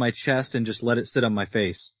stand on my chest and just let it sit on my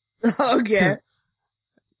face. Okay.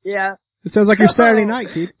 Yeah. It sounds like your Saturday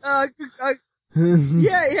night, Keith.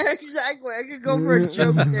 Yeah, exactly. I could go for a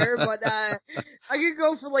joke there, but I could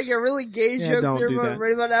go for like a really gay joke there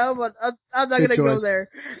right about now, but I'm not gonna go there.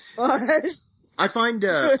 I find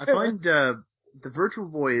the Virtual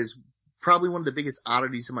Boy is probably one of the biggest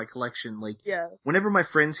oddities in my collection. Like, whenever my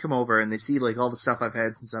friends come over and they see like all the stuff I've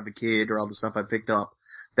had since I'm a kid or all the stuff I picked up,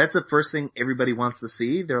 that's the first thing everybody wants to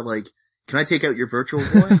see. They're like, "Can I take out your Virtual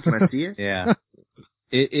Boy? Can I see it?" Yeah.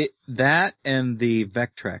 That and the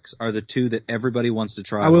Vectrex are the two that everybody wants to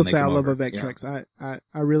try. I will say I love a Vectrex. Yeah.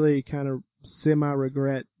 I really kind of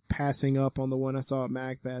semi-regret passing up on the one I saw at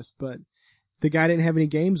MagFest, but the guy didn't have any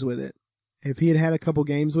games with it. If he had had a couple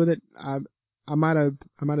games with it, I might have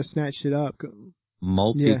snatched it up.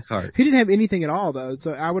 Multi-cart. Yeah. He didn't have anything at all though,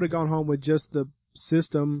 so I would have gone home with just the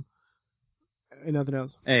system and nothing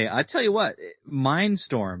else. Hey, I tell you what,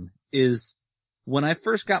 Mindstorm is when I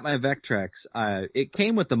first got my Vectrex, it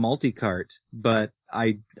came with the multi-cart, but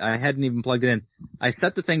I hadn't even plugged it in. I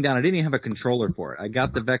set the thing down. I didn't even have a controller for it. I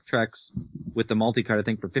got the Vectrex with the multi-cart, I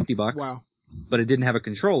think, for $50. Wow. But it didn't have a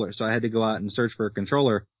controller, so I had to go out and search for a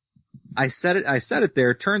controller. I set it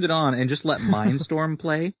there, turned it on, and just let Mindstorm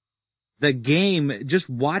play. The game, just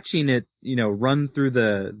watching it, run through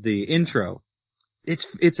the intro,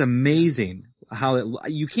 it's amazing how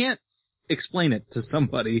you can't explain it to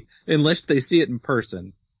somebody unless they see it in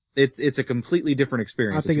person. It's a completely different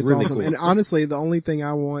experience. I think it's really awesome. cool. And honestly, the only thing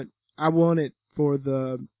I want it for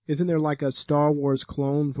isn't there like a Star Wars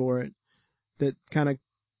clone for it that kind of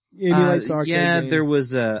emulates the arcade game? There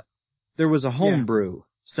was a homebrew. Yeah.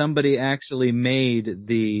 Somebody actually made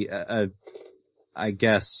I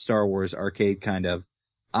guess Star Wars arcade kind of.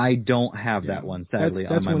 I don't have that one, sadly,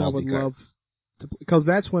 that's on my multi-cart. That's one I would love because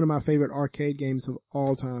that's one of my favorite arcade games of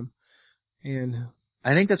all time. And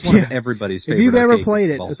I think that's one of everybody's favorite. If you've ever arcade played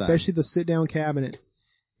games it, of all especially time. the sit-down cabinet,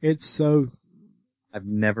 it's so. I've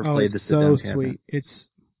never played the sit-down so cabinet. Sweet.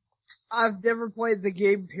 I've never played the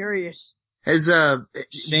game, period.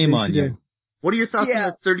 Shame on you. What are your thoughts on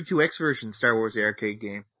the 32X version Star Wars the arcade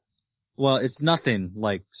game? Well, it's nothing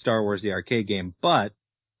like Star Wars the arcade game, but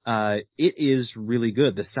it is really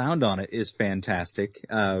good. The sound on it is fantastic.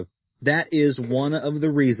 That is one of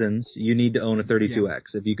the reasons you need to own a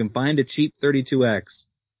 32X. If you can find a cheap 32X,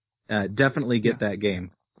 definitely get that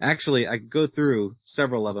game. Actually, I could go through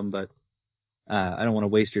several of them, but I don't want to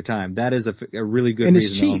waste your time. That is a really good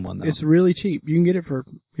reason to own one, though. It's really cheap. You can get it for,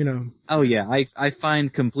 Oh yeah, I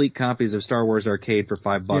find complete copies of Star Wars Arcade for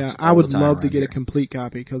 $5. Yeah, I would love to get a complete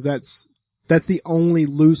copy because that's the only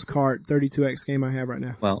loose cart 32X game I have right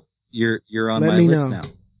now. Well, you're on my list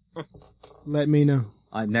now. Let me know.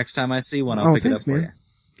 Next time I see one, I'll pick it up for you.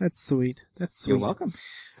 That's sweet. You're welcome.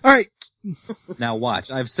 All right. Now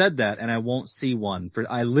watch. I've said that and I won't see one.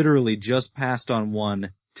 I literally just passed on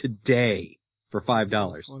one today for $5.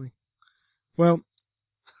 So funny. Well,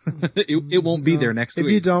 it won't be there next week.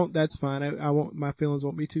 If you don't, that's fine. I won't. My feelings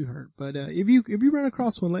won't be too hurt. But if you run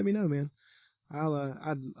across one, let me know, man. I'd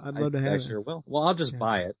love to have it. I sure will. Well, I'll just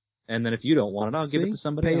buy it, and then if you don't want it, I'll give it to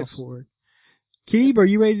somebody else. Pay it forward. Keeb, are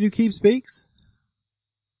you ready to do Keeb Speaks?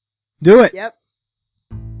 Do it. Yep.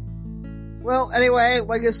 Well, anyway,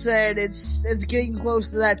 like I said, it's getting close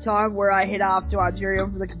to that time where I head off to Ontario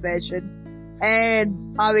for the convention,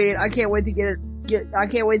 and I mean, I can't wait to get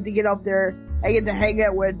up there and get to hang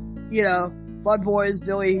out with, my boys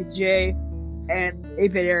Billy, Jay, and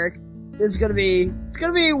 8-Bit Eric. It's gonna be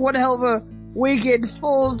one hell of a weekend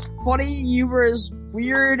full of funny, humorous,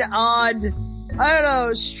 weird, odd, I don't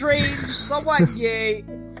know, strange, somewhat gay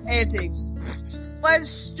antics.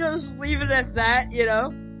 Let's just leave it at that,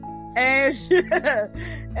 And,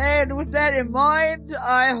 and with that in mind,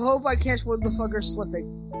 I hope I catch one of the fuckers slipping.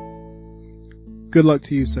 Good luck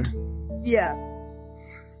to you, sir. Yeah.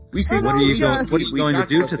 What are you going to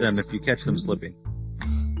do to them if you catch them slipping?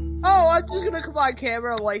 Oh, I'm just gonna come on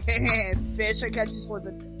camera like, hey, bitch, I catch you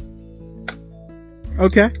slipping.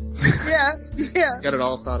 Okay. Yeah. He's got it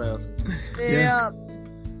all thought out. Yeah.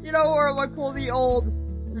 Or I might pull the old,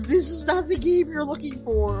 this is not the game you're looking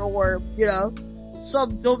for, or,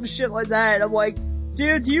 some dumb shit like that. I'm like,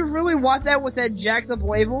 dude, do you really want that with that jacked up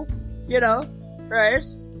label? Right?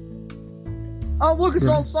 Oh, look, it's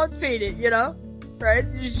all sun faded, right?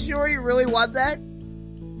 You sure you really want that?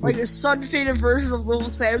 Like a sun faded version of Little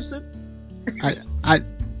Samson?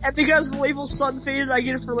 And because the label's sun faded, I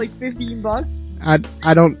get it for like $15.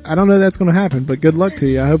 I don't know that's gonna happen, but good luck to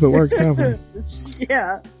you. I hope it works out for you.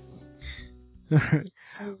 Yeah.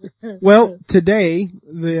 Well, today,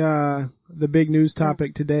 the big news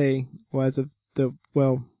topic today was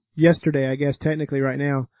yesterday, I guess, technically right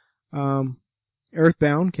now,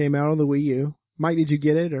 Earthbound came out on the Wii U. Mike, did you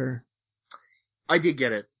get it, or? I did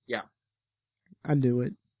get it, yeah. I knew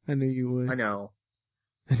it. I knew you would. I know.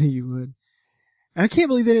 I knew you would. I can't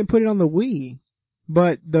believe they didn't put it on the Wii.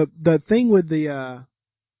 But the thing with the,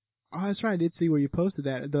 that's right, I did see where you posted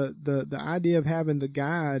that. The idea of having the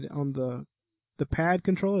guide on the pad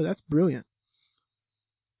controller, that's brilliant.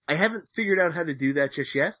 I haven't figured out how to do that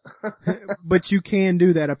just yet. But you can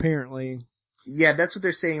do that apparently. Yeah, that's what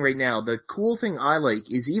they're saying right now. The cool thing I like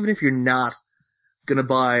is even if you're not gonna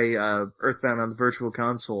buy, Earthbound on the Virtual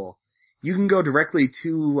Console, you can go directly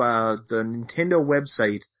to, the Nintendo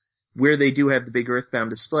website where they do have the big Earthbound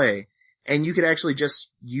display, and you could actually just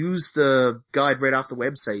use the guide right off the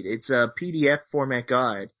website. It's a PDF format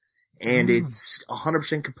guide, and it's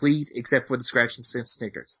 100% complete except for the scratch and sniff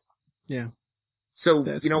stickers. Yeah. So,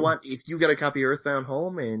 That's you know cool. what? If you got a copy of Earthbound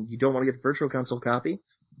home and you don't want to get the Virtual Console copy,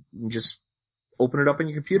 you can just open it up on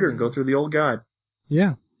your computer and go through the old guide.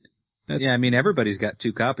 Yeah. Yeah, I mean, everybody's got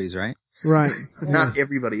 2 copies, right? Right. Not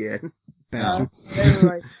everybody yet. Bastard.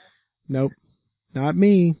 Right. Nope. Not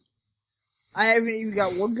me. I haven't even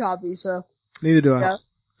got 1 copy, so. Neither do I. Yeah.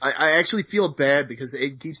 I actually feel bad because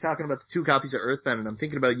it keeps talking about the 2 copies of Earthbound, and I'm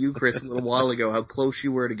thinking about you, Chris, a little while ago, how close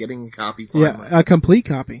you were to getting a copy. Finally. Yeah, a complete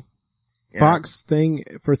copy. Yeah. Box thing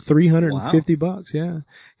for $350. Yeah.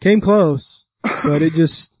 Came close, but it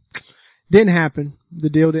just didn't happen. The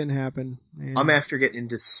deal didn't happen. And I'm after getting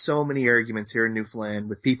into so many arguments here in Newfoundland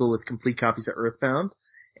with people with complete copies of Earthbound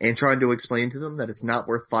and trying to explain to them that it's not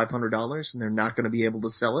worth $500 and they're not going to be able to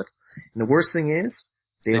sell it. And the worst thing is,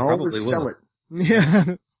 they always sell it.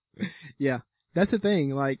 Yeah. Yeah. That's the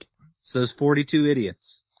thing. Like, So those 42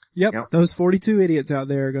 idiots. Yep. Those 42 idiots out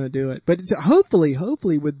there are going to do it. But it's, hopefully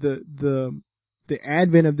with the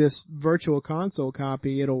advent of this virtual console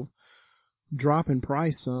copy, it'll drop in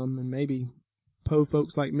price some and maybe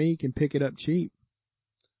folks like me can pick it up cheap.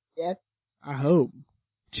 Yeah. I hope.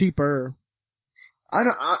 Cheaper. I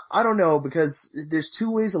don't know, because there's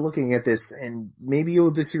 2 ways of looking at this, and maybe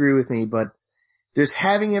you'll disagree with me, but there's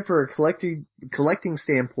having it for a collecting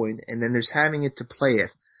standpoint, and then there's having it to play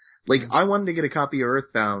it. Like, I wanted to get a copy of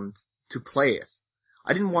Earthbound to play it.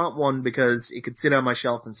 I didn't want one because it could sit on my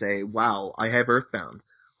shelf and say, wow, I have Earthbound.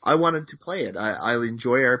 I wanted to play it. I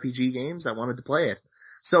enjoy RPG games. I wanted to play it.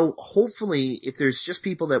 So hopefully, if there's just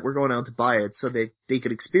people that were going out to buy it so that they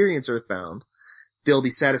could experience Earthbound, they'll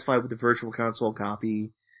be satisfied with the virtual console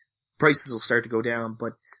copy. Prices will start to go down,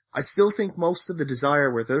 but I still think most of the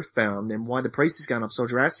desire with Earthbound and why the price has gone up so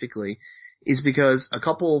drastically is because a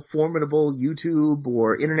couple formidable YouTube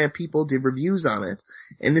or internet people did reviews on it,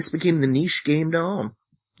 and this became the niche game to own.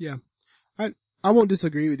 Yeah. I won't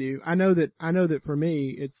disagree with you. I know that for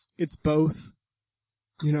me, it's both.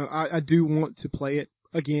 You know, I do want to play it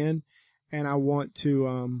again, and I want to,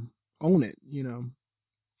 own it, you know,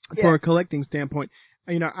 for a collecting standpoint.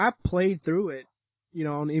 You know, I played through it, you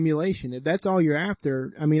know, on emulation. If that's all you're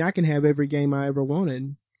after, I mean, I can have every game I ever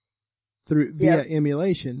wanted via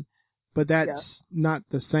emulation, but that's not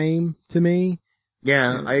the same to me.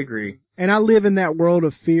 Yeah, I agree. And I live in that world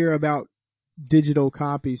of fear about digital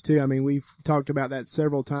copies too. I mean, we've talked about that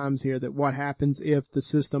several times here, that what happens if the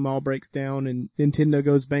system all breaks down and Nintendo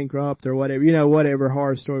goes bankrupt or whatever, you know, whatever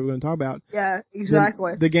horror story we're going to talk about. Yeah,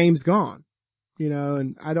 exactly. The game's gone, you know,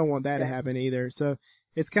 and I don't want that to happen either. So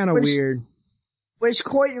it's kind of weird. Which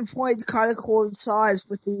point kind of coincides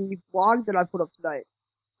with the blog that I put up tonight.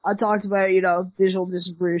 I talked about, you know, digital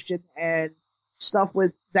distribution and stuff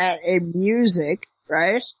with that and music,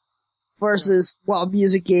 right? Versus, well,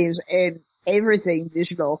 music, games, and everything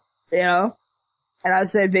digital, you know? And I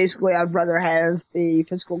said basically I'd rather have the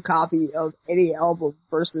physical copy of any album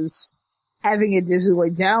versus having it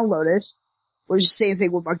digitally downloaded, which is the same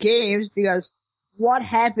thing with my games, because what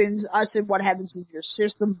happens if your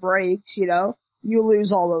system breaks, you know? You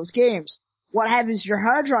lose all those games. What happens if your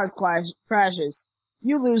hard drive crashes?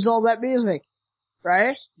 You lose all that music,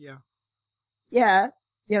 right? Yeah. Yeah.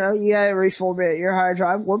 You know, you gotta reformat your hard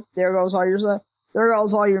drive. Whoop, there goes all your stuff. There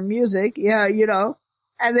goes all your music. Yeah, you know.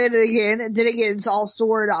 And then again, it's all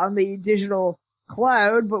stored on the digital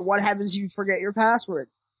cloud, but what happens if you forget your password?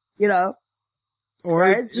 You know? Or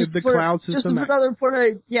right? If the cloud system... or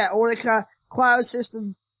the cloud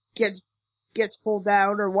system gets pulled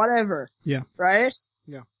down or whatever. Yeah. Right?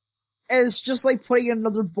 Yeah. And it's just like putting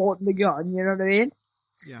another bullet in the gun, you know what I mean?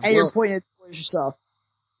 Yeah. And you're pointing it towards yourself.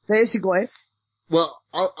 Basically. Well,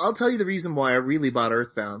 I'll tell you the reason why I really bought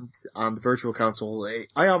Earthbound on the Virtual Console.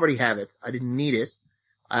 I already have it. I didn't need it.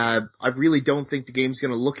 I really don't think the game's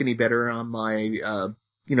gonna look any better on my,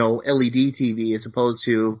 LED TV as opposed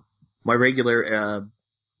to my regular,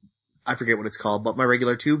 I forget what it's called, but my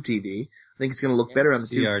regular tube TV. I think it's gonna look better on the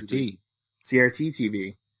CRT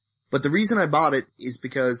TV. But the reason I bought it is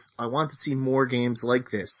because I want to see more games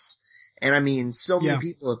like this. And I mean, so many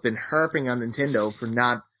people have been harping on Nintendo for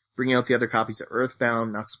not bringing out the other copies of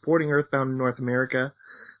Earthbound, not supporting Earthbound in North America.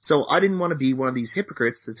 So I didn't want to be one of these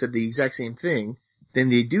hypocrites that said the exact same thing. Then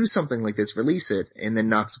they do something like this, release it, and then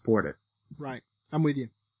not support it. Right. I'm with you.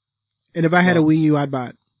 And if I had a Wii U, I'd buy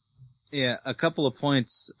it. Yeah, a couple of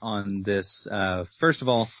points on this. First of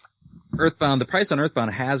all, Earthbound, the price on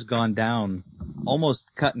Earthbound has gone down, almost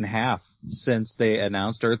cut in half since they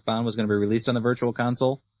announced Earthbound was going to be released on the Virtual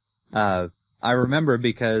Console. I remember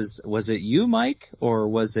because, was it you, Mike, or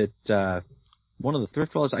was it, one of the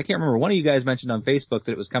thrift fellows? I can't remember. One of you guys mentioned on Facebook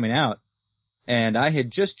that it was coming out, and I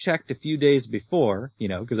had just checked a few days before, you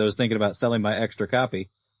know, because I was thinking about selling my extra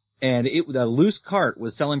copy, and the loose cart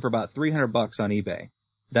was selling for about $300 on eBay.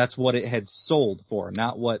 That's what it had sold for,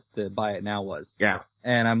 not what the buy it now was. Yeah.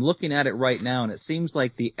 And I'm looking at it right now, and it seems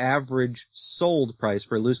like the average sold price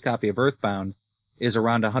for a loose copy of Earthbound is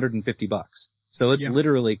around $150. So it's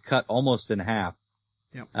literally cut almost in half.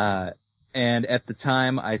 Yep. And at the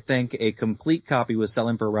time, I think a complete copy was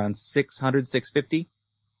selling for around $650.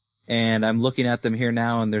 And I'm looking at them here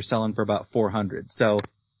now, and they're selling for about $400. So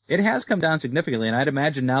it has come down significantly, and I'd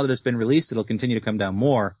imagine now that it's been released, it'll continue to come down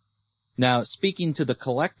more. Now, speaking to the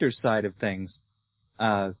collector's side of things,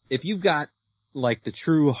 if you've got like the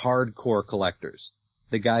true hardcore collectors,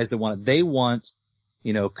 the guys that want it, they want,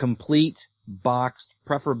 complete, boxed,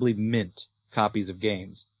 preferably mint copies of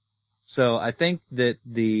games. So I think that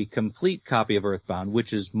the complete copy of Earthbound,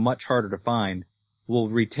 which is much harder to find, will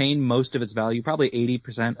retain most of its value, probably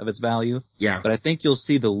 80% of its value. Yeah. But I think you'll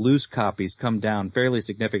see the loose copies come down fairly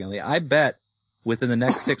significantly. I bet within the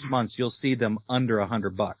next 6 months you'll see them under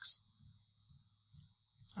 $100.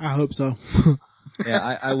 I hope so.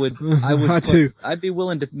 Yeah, I would. Too. I'd be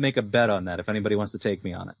willing to make a bet on that if anybody wants to take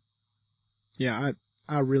me on it. Yeah,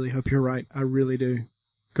 I really hope you're right. I really do.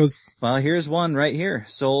 Well, here's one right here.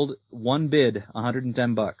 Sold one bid,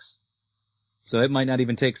 $110. So it might not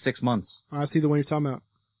even take 6 months. I see the one you're talking about.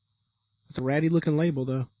 It's a ratty looking label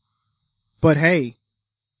though. But hey,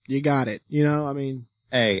 you got it.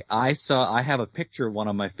 Hey, I have a picture of one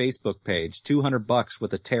on my Facebook page, $200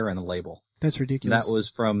 with a tear in the label. That's ridiculous. That was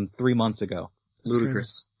from 3 months ago.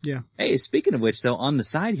 Ludicrous. Yeah. Hey, speaking of which though, on the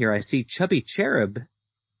side here, I see Chubby Cherub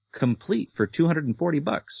complete for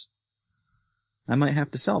 $240. I might have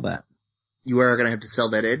to sell that. You are gonna have to sell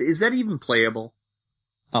that, Ed. Is that even playable?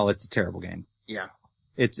 Oh, it's a terrible game. Yeah.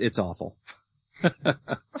 It's awful.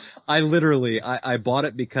 I bought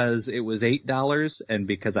it because it was $8 and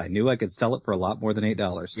because I knew I could sell it for a lot more than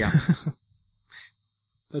 $8. Yeah.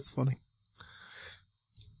 That's funny.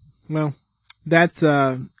 Well, that's,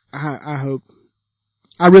 I hope,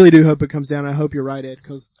 I really do hope it comes down. I hope you're right, Ed,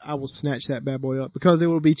 because I will snatch that bad boy up because it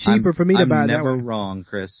will be cheaper for me to buy that one. I'm never wrong,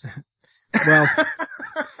 Chris. Well,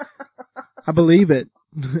 I believe it.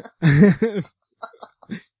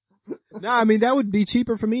 No, I mean, that would be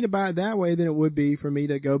cheaper for me to buy it that way than it would be for me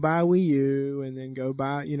to go buy a Wii U and then go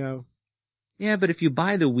buy, Yeah, but if you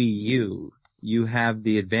buy the Wii U, you have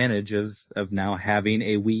the advantage of now having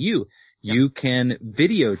a Wii U. Yep. You can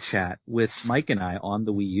video chat with Mike and I on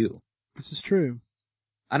the Wii U. This is true.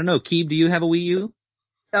 I don't know, Keeb, do you have a Wii U?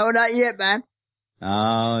 No, not yet, man. Oh,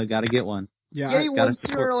 I gotta get one. Yeah, gotta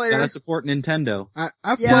support Nintendo.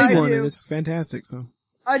 I've played one and it's fantastic, so.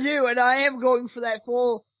 I do, and I am going for that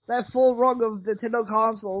full rung of Nintendo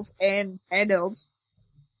consoles and handhelds.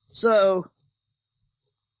 So,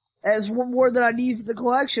 as one more than I need for the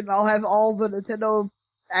collection, I'll have all the Nintendo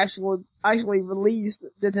actually released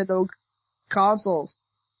Nintendo consoles.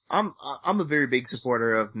 I'm a very big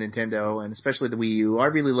supporter of Nintendo and especially the Wii U. I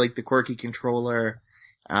really like the quirky controller.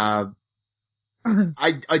 I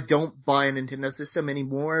don't buy a Nintendo system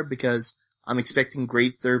anymore because I'm expecting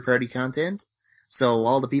great third party content. So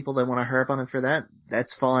all the people that want to harp on it for that,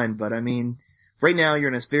 that's fine. But I mean, right now you're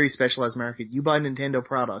in a very specialized market. You buy Nintendo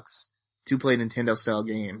products to play Nintendo style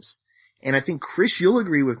games. And I think Chris, you'll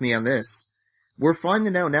agree with me on this. We're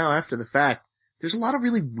finding out now after the fact, there's a lot of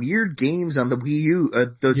really weird games on the Wii U,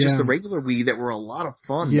 just the regular Wii that were a lot of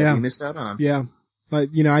fun that we missed out on. Yeah. Like,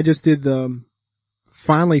 I just did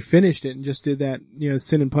finally finished it and just did that,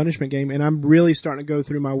 Sin and Punishment game. And I'm really starting to go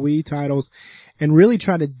through my Wii titles and really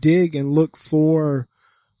try to dig and look for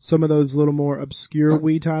some of those little more obscure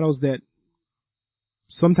Wii titles that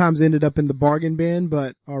sometimes ended up in the bargain bin,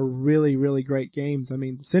 but are really, really great games. I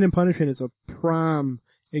mean, Sin and Punishment is a prime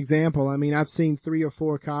example. I mean, I've seen 3 or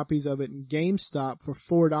 4 copies of it in GameStop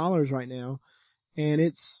for $4 right now. And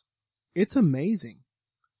it's amazing.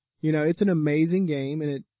 It's an amazing game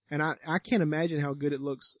and I can't imagine how good it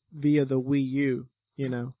looks via the Wii U,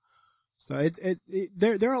 So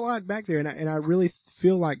there are a lot back there and I really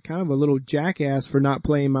feel like kind of a little jackass for not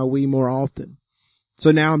playing my Wii more often.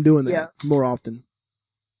 So now I'm doing that more often.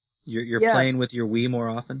 You're playing with your Wii more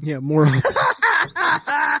often? Yeah, more often.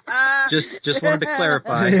 Just wanted to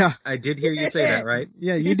clarify. Yeah. I did hear you say that, right?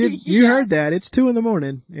 Yeah, you did. You heard that. It's 2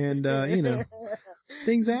 a.m. and,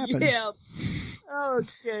 things happen. Yeah.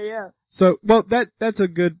 Okay, yeah. So, well, that's a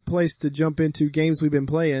good place to jump into games we've been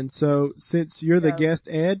playing. So, since you're the guest,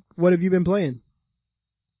 Ed, what have you been playing?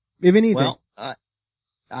 If anything. Well,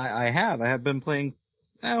 I have been playing,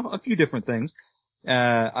 a few different things.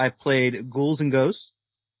 I've played Ghouls and Ghosts.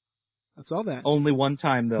 I saw that. Only one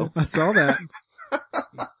time though. I saw that.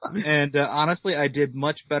 And honestly, I did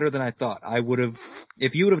much better than I thought. I would have,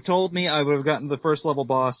 If you would have told me I would have gotten the first level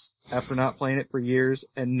boss after not playing it for years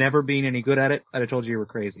and never being any good at it, I'd have told you were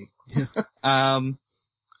crazy. What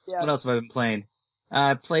else have I been playing?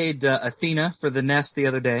 I played Athena for the NES the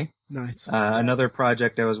other day. Nice. Another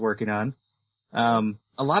project I was working on.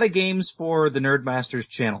 A lot of games for the Nerdmasters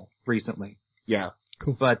channel recently. Yeah.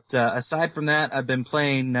 Cool. But aside from that, I've been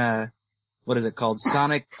playing what is it called?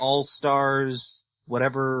 Sonic All-Stars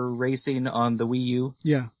whatever racing on the Wii U.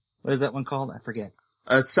 Yeah. What is that one called? I forget.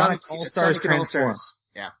 Sonic All-Stars Transform. All-Stars.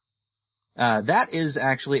 Yeah. That is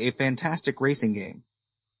actually a fantastic racing game.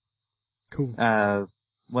 Cool.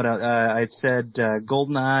 What else? I'd said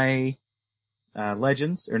GoldenEye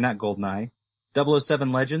Legends, or not GoldenEye,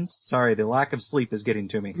 007 Legends. Sorry, the lack of sleep is getting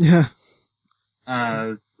to me. Yeah.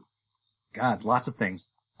 God, lots of things.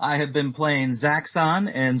 I have been playing Zaxxon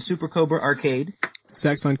and Super Cobra Arcade.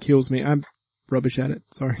 Zaxxon kills me. I'm rubbish at it.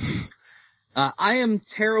 Sorry. I am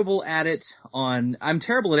terrible at it I'm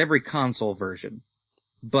terrible at every console version,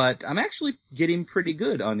 but I'm actually getting pretty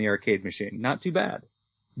good on the arcade machine. Not too bad.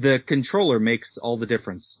 The controller makes all the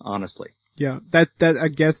difference, honestly. Yeah, that I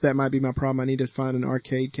guess that might be my problem. I need to find an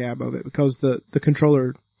arcade cab of it because the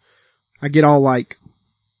controller, I get all like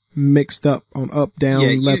mixed up on up,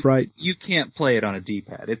 down, left, right. You can't play it on a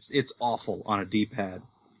D-pad. It's awful on a D-pad.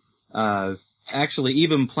 Actually,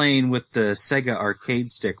 even playing with the Sega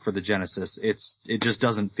arcade stick for the Genesis, it just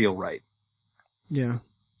doesn't feel right. Yeah.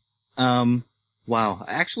 Wow.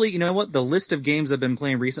 Actually, you know what? The list of games I've been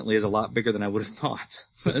playing recently is a lot bigger than I would have thought.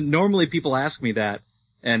 Normally people ask me that,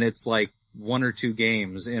 and it's like 1 or 2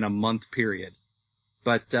 games in a month period.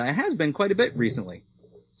 But it has been quite a bit recently.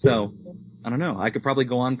 So, I don't know. I could probably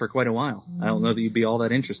go on for quite a while. I don't know that you'd be all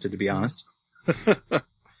that interested, to be honest.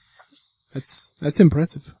 That's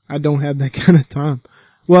impressive. I don't have that kind of time.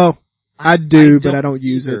 Well, I do, but I don't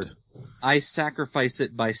use it. I sacrifice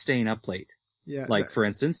it by staying up late. Yeah. Like, for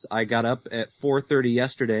instance, I got up at 4:30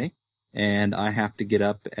 yesterday, and I have to get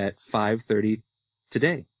up at 5:30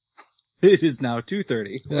 today. It is now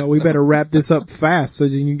 2:30. Well, we better wrap this up fast so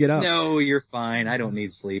you can get up. No, you're fine. I don't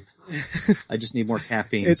need sleep. I just need more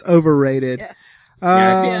caffeine. It's overrated. Yeah.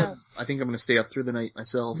 I think I'm going to stay up through the night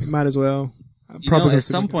myself. Might as well. Probably at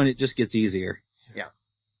some point it just gets easier. Yeah.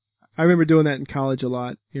 I remember doing that in college a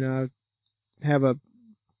lot. You know, I have a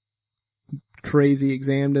crazy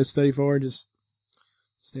exam to study for, just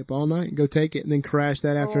stay up all night and go take it and then crash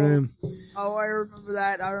that afternoon. Oh, I remember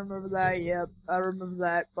that. Yep, I remember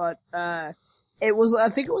that. But, I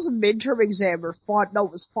think it was a midterm exam or it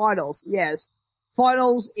was finals. Yes.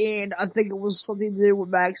 Finals, and I think it was something to do with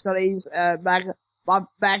Mac studies, Mac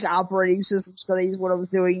operating system studies when I was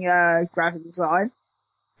doing, graphic design.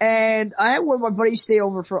 And I had one of my buddies stay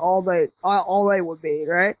over for all day with me,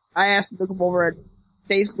 right? I asked him to come over and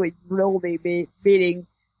basically drill me, meaning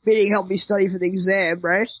help me study for the exam,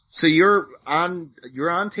 right? So you're on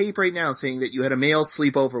tape right now saying that you had a male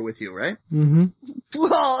sleep over with you, right? Mm-hmm.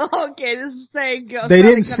 Well, okay, this is saying, they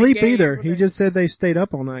didn't sleep either. He just said they stayed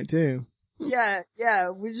up all night too. Yeah,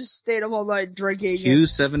 we just stayed up all night drinking. Cue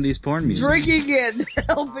 70s porn music. Drinking and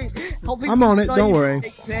helping I'm on it, don't worry.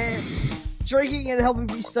 Drinking and helping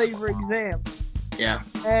me study for exam. Yeah.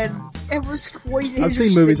 And it was quite interesting. I've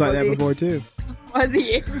seen movies like that before too. By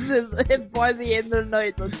the end of the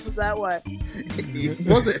night, let's put it that way.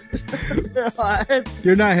 Was it?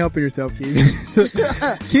 You're not helping yourself, Keith.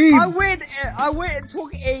 Keith! I went and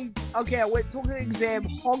took an exam,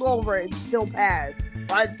 hungover, and still passed.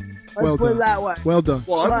 Let's put it that way. Well done.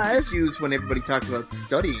 Well, I was confused when everybody talked about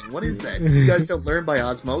studying. What is that? You guys don't learn by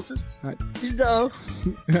osmosis? No.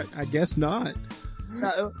 I guess not.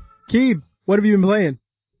 No. Keith, what have you been playing?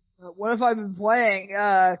 What have I been playing?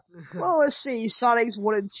 Well, let's see. Sonic's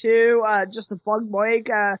 1 and 2, just a bug Mike,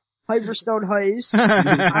 Hyperstone Heist.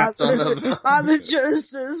 On the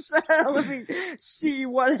Genesis. Let me see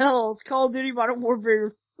what else. Call of Duty Modern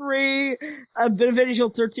Warfare 3, a bit of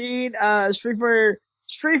NHL 13,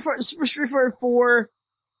 Street Fighter 4,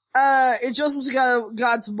 Injustice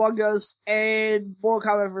Gods Among Us, and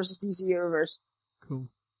Mortal Kombat vs. DC Universe. Cool.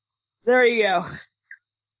 There you go.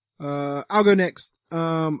 I'll go next.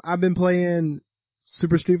 I've been playing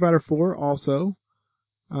Super Street Fighter 4 also.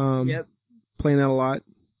 Yep. Playing that a lot.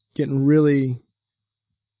 Getting really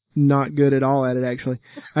not good at all at it, actually.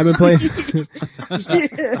 I've been playing,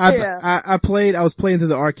 I was playing through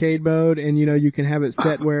the arcade mode, and you know, you can have it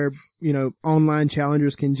set where, you know, online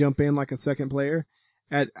challengers can jump in like a second player.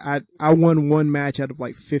 I won 1 match out of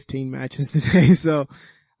like 15 matches today, so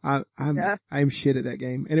I'm shit at that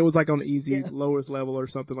game. And it was like on easy, lowest level or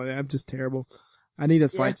something like that. I'm just terrible. I need a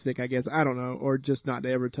fight stick, I guess. I don't know. Or just not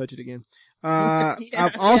to ever touch it again.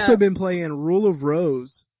 I've also been playing Rule of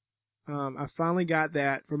Rose, I finally got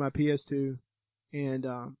that for my PS2, and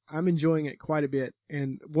I'm enjoying it quite a bit.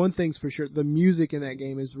 And one thing's for sure, the music in that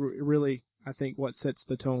game is really, I think, what sets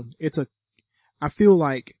the tone. I feel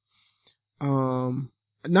like,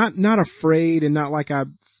 not afraid, and not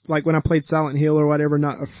like when I played Silent Hill or whatever,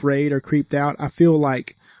 not afraid or creeped out. I feel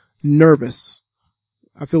like nervous.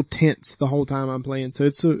 I feel tense the whole time I'm playing. So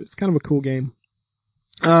it's kind of a cool game.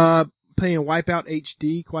 Playing Wipeout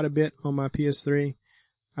HD quite a bit on my PS3.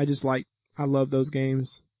 I love those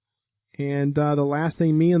games. And, the last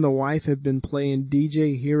thing, me and the wife have been playing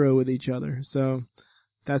DJ Hero with each other. So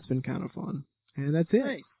that's been kind of fun. And that's it.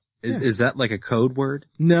 Nice. Is that like a code word?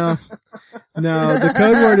 No, the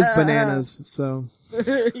code word is bananas. So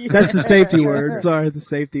that's the safety word. Sorry, the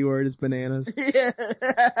safety word is bananas.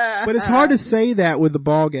 But it's hard to say that with the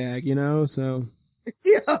ball gag, you know, so.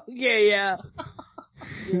 Yeah.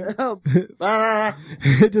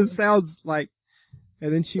 It just sounds like,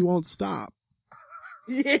 and then she won't stop.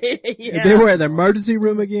 Yeah. And then we're at the emergency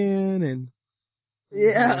room again, and.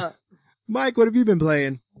 Yeah. Mike, what have you been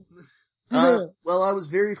playing? Well, I was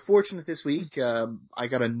very fortunate this week. I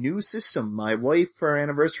got a new system. My wife, for our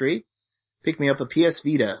anniversary, picked me up a PS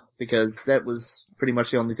Vita because that was pretty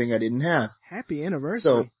much the only thing I didn't have. Happy anniversary.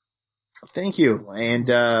 So, thank you. And,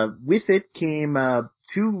 with it came,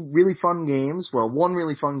 two really fun games. Well, one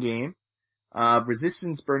really fun game.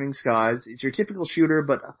 Resistance Burning Skies. It's your typical shooter,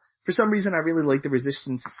 but for some reason I really like the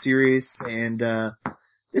Resistance series, and,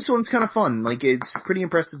 this one's kind of fun. Like, it's pretty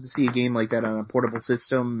impressive to see a game like that on a portable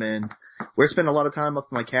system, and we're spending a lot of time up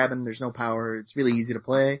in my cabin. There's no power. It's really easy to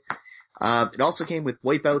play. It also came with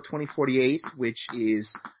Wipeout 2048, which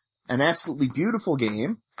is an absolutely beautiful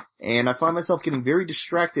game, and I find myself getting very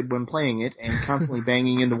distracted when playing it and constantly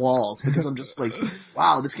banging into walls because I'm just like,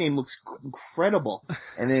 wow, this game looks incredible.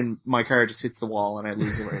 And then my car just hits the wall and I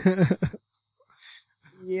lose the race.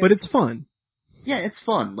 Yeah. But it's fun. Yeah, it's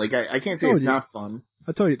fun. Like, I can't say it's not fun.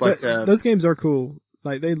 I told you, but those games are cool.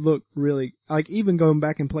 Like, they look really, like, even going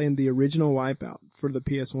back and playing the original Wipeout for the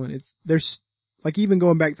PS1, there's, like, even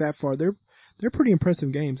going back that far, they're pretty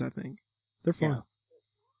impressive games, I think. They're fun. Yeah.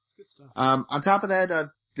 It's good stuff. On top of that, I've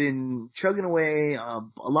been chugging away, a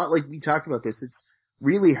lot like we talked about this. It's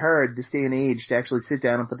really hard this day and age to actually sit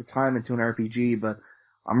down and put the time into an RPG, but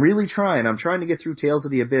I'm really trying. I'm trying to get through Tales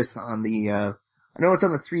of the Abyss on the, I know it's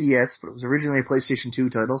on the 3DS, but it was originally a PlayStation 2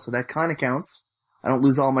 title, so that kinda counts. I don't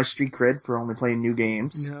lose all my street cred for only playing new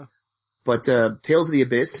games. Yeah. But, Tales of the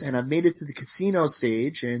Abyss, and I've made it to the casino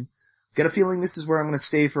stage, and got a feeling this is where I'm gonna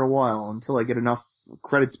stay for a while until I get enough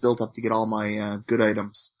credits built up to get all my, good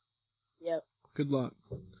items. Yep. Good luck.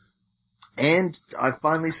 And I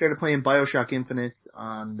finally started playing BioShock Infinite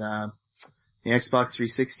on, the Xbox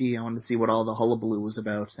 360. I wanted to see what all the hullabaloo was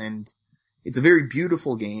about, and it's a very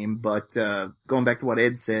beautiful game, but, going back to what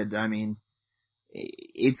Ed said, I mean,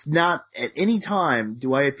 it's not at any time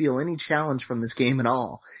do I feel any challenge from this game at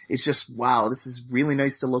all. It's just, wow, this is really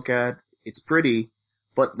nice to look at. It's pretty,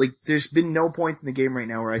 but like, there's been no point in the game right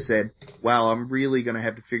now where I said, wow, I'm really gonna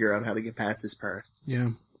have to figure out how to get past this part. Yeah.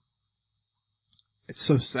 It's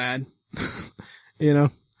so sad. You know,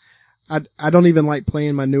 I don't even like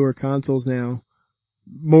playing my newer consoles now.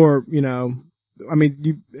 More, you know, I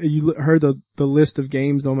mean, you heard the list of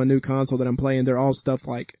games on my new console that I'm playing. They're all stuff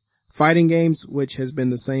like fighting games, which has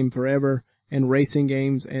been the same forever, and racing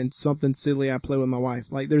games, and something silly I play with my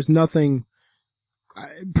wife. Like, there's nothing,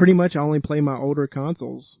 pretty much I only play my older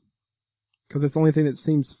consoles. Cause it's the only thing that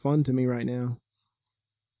seems fun to me right now.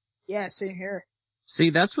 Yeah, same here. See,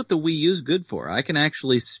 that's what the Wii U's good for. I can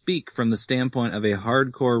actually speak from the standpoint of a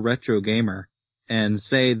hardcore retro gamer and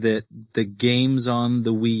say that the games on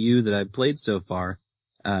the Wii U that I've played so far,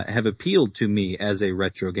 have appealed to me as a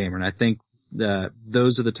retro gamer. And I think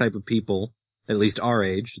those are the type of people, at least our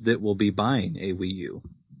age, that will be buying a Wii U.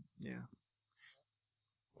 Yeah.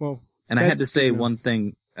 Well, and I had to say one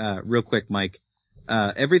thing, real quick, Mike.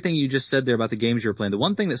 Everything you just said there about the games you were playing, the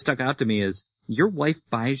one thing that stuck out to me is your wife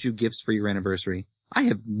buys you gifts for your anniversary. I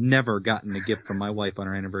have never gotten a gift from my wife on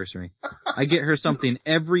her anniversary. I get her something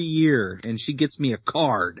every year and she gets me a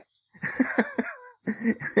card.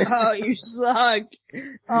 Oh, you suck.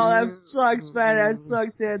 Oh, that sucks, man. That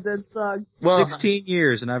sucks, Ed. That sucks. Well, 16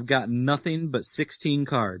 years and I've got nothing but 16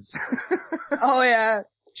 cards. Oh yeah.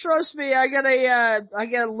 Trust me, I got a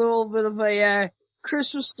little bit of a,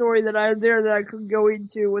 Christmas story that I could go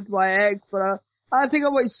into with my ex, but, I think I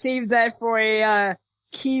might save that for a,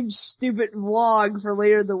 Keem's stupid vlog for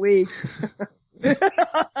later in the week.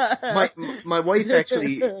 My wife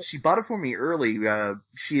actually, she bought it for me early.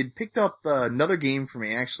 She had picked up another game for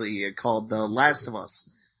me actually called The Last of Us,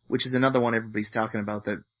 which is another one everybody's talking about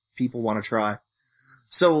that people want to try.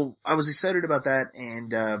 So I was excited about that,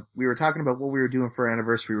 and we were talking about what we were doing for our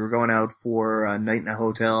anniversary. We were going out for a night in a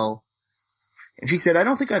hotel. And she said, I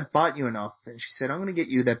don't think I bought you enough. And she said, I'm going to get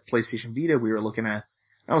you that PlayStation Vita we were looking at.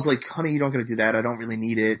 And I was like, honey, you don't got to do that. I don't really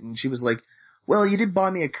need it. And she was like, well, you did buy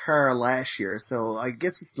me a car last year, so I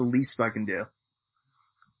guess it's the least I can do.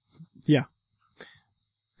 Yeah.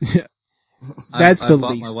 Yeah. That's I've the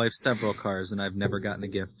bought least. my wife several cars and I've never gotten a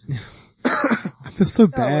gift. I feel so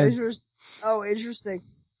bad. Interesting.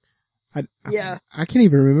 I can't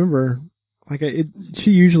even remember. Like,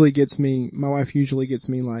 she usually gets me, my wife usually gets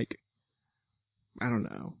me like, I don't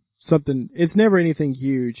know, something, it's never anything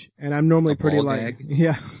huge. And I'm normally pretty like,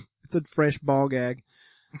 yeah, it's a fresh ball gag.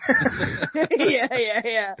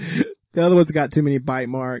 Yeah. The other one's got too many bite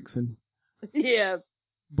marks and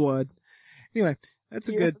blood. Anyway, that's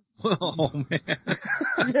a good. Oh man.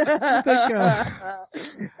 I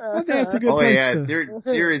think that's a good place to...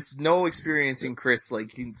 There is no experiencing Chris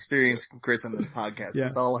like experiencing Chris on this podcast. Yeah.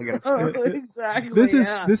 That's all I gotta say. Exactly.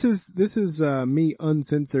 This is me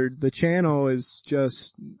uncensored. The channel is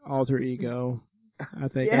just alter ego. I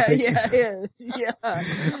think. Yeah.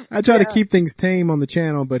 I try to keep things tame on the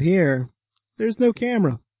channel, but here, there's no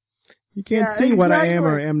camera. You can't see what I am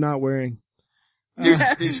or am not wearing.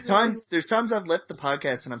 There's times I've left the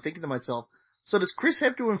podcast and I'm thinking to myself, so does Chris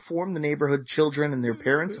have to inform the neighborhood children and their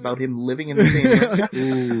parents about him living in the same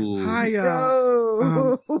room?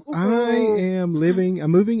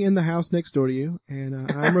 I'm moving in the house next door to you,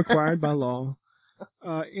 and I'm required by law.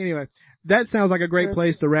 Anyway, that sounds like a great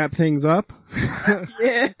place to wrap things up.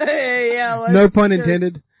 No pun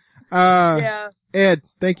intended. Ed,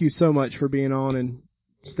 thank you so much for being on and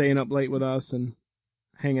staying up late with us and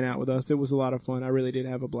hanging out with us. It was a lot of fun. I really did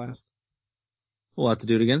have a blast. We'll have to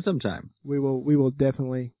do it again sometime. We will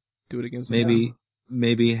definitely do it again sometime.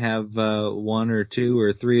 Maybe have, 1 or 2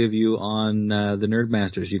 or 3 of you on, the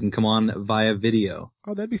Nerdmasters. You can come on via video.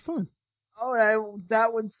 Oh, that'd be fun. Oh,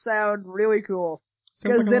 that would sound really cool.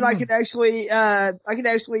 Because then I could actually, do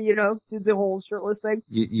the whole shirtless thing.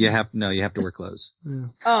 You have to wear clothes. Yeah.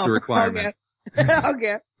 Oh, it's a requirement.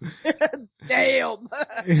 Okay. Damn.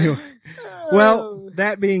 Anyway, well,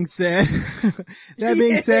 that being said,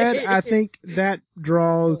 I think that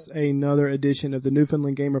draws another edition of the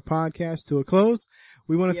Newfoundland Gamer Podcast to a close.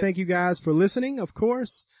 We want to thank you guys for listening, of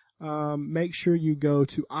course. Make sure you go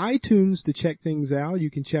to iTunes to check things out.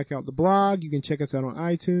 You can check out the blog. You can check us out on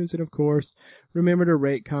iTunes. And of course, remember to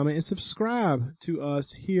rate, comment, and subscribe to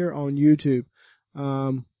us here on YouTube.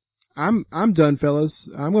 I'm done, fellas.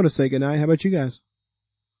 I'm going to say goodnight. How about you guys?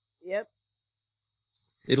 Yep.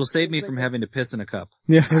 It'll save me from having to piss in a cup.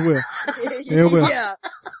 Yeah, it will. It will.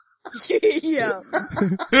 Yeah.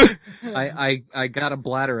 I got a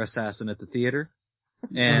bladder assassin at the theater.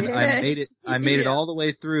 And I made it all the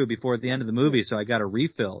way through before at the end of the movie, so I got a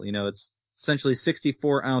refill. You know, it's essentially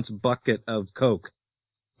 64-ounce bucket of Coke.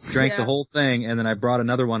 Drank the whole thing, and then I brought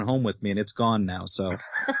another one home with me, and it's gone now, so.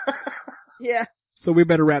 Yeah. So we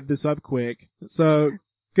better wrap this up quick. So,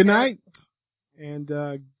 good night, and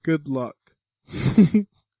good luck.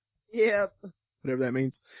 Yep. Whatever that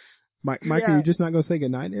means. Mike, are you just not going to say good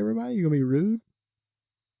night to everybody? You're going to be rude?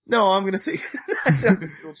 No, I'm gonna say I'm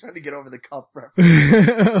still trying to get over the cup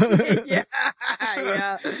reference.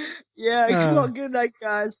 Yeah. Come on, good night,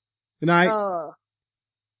 guys. Good night.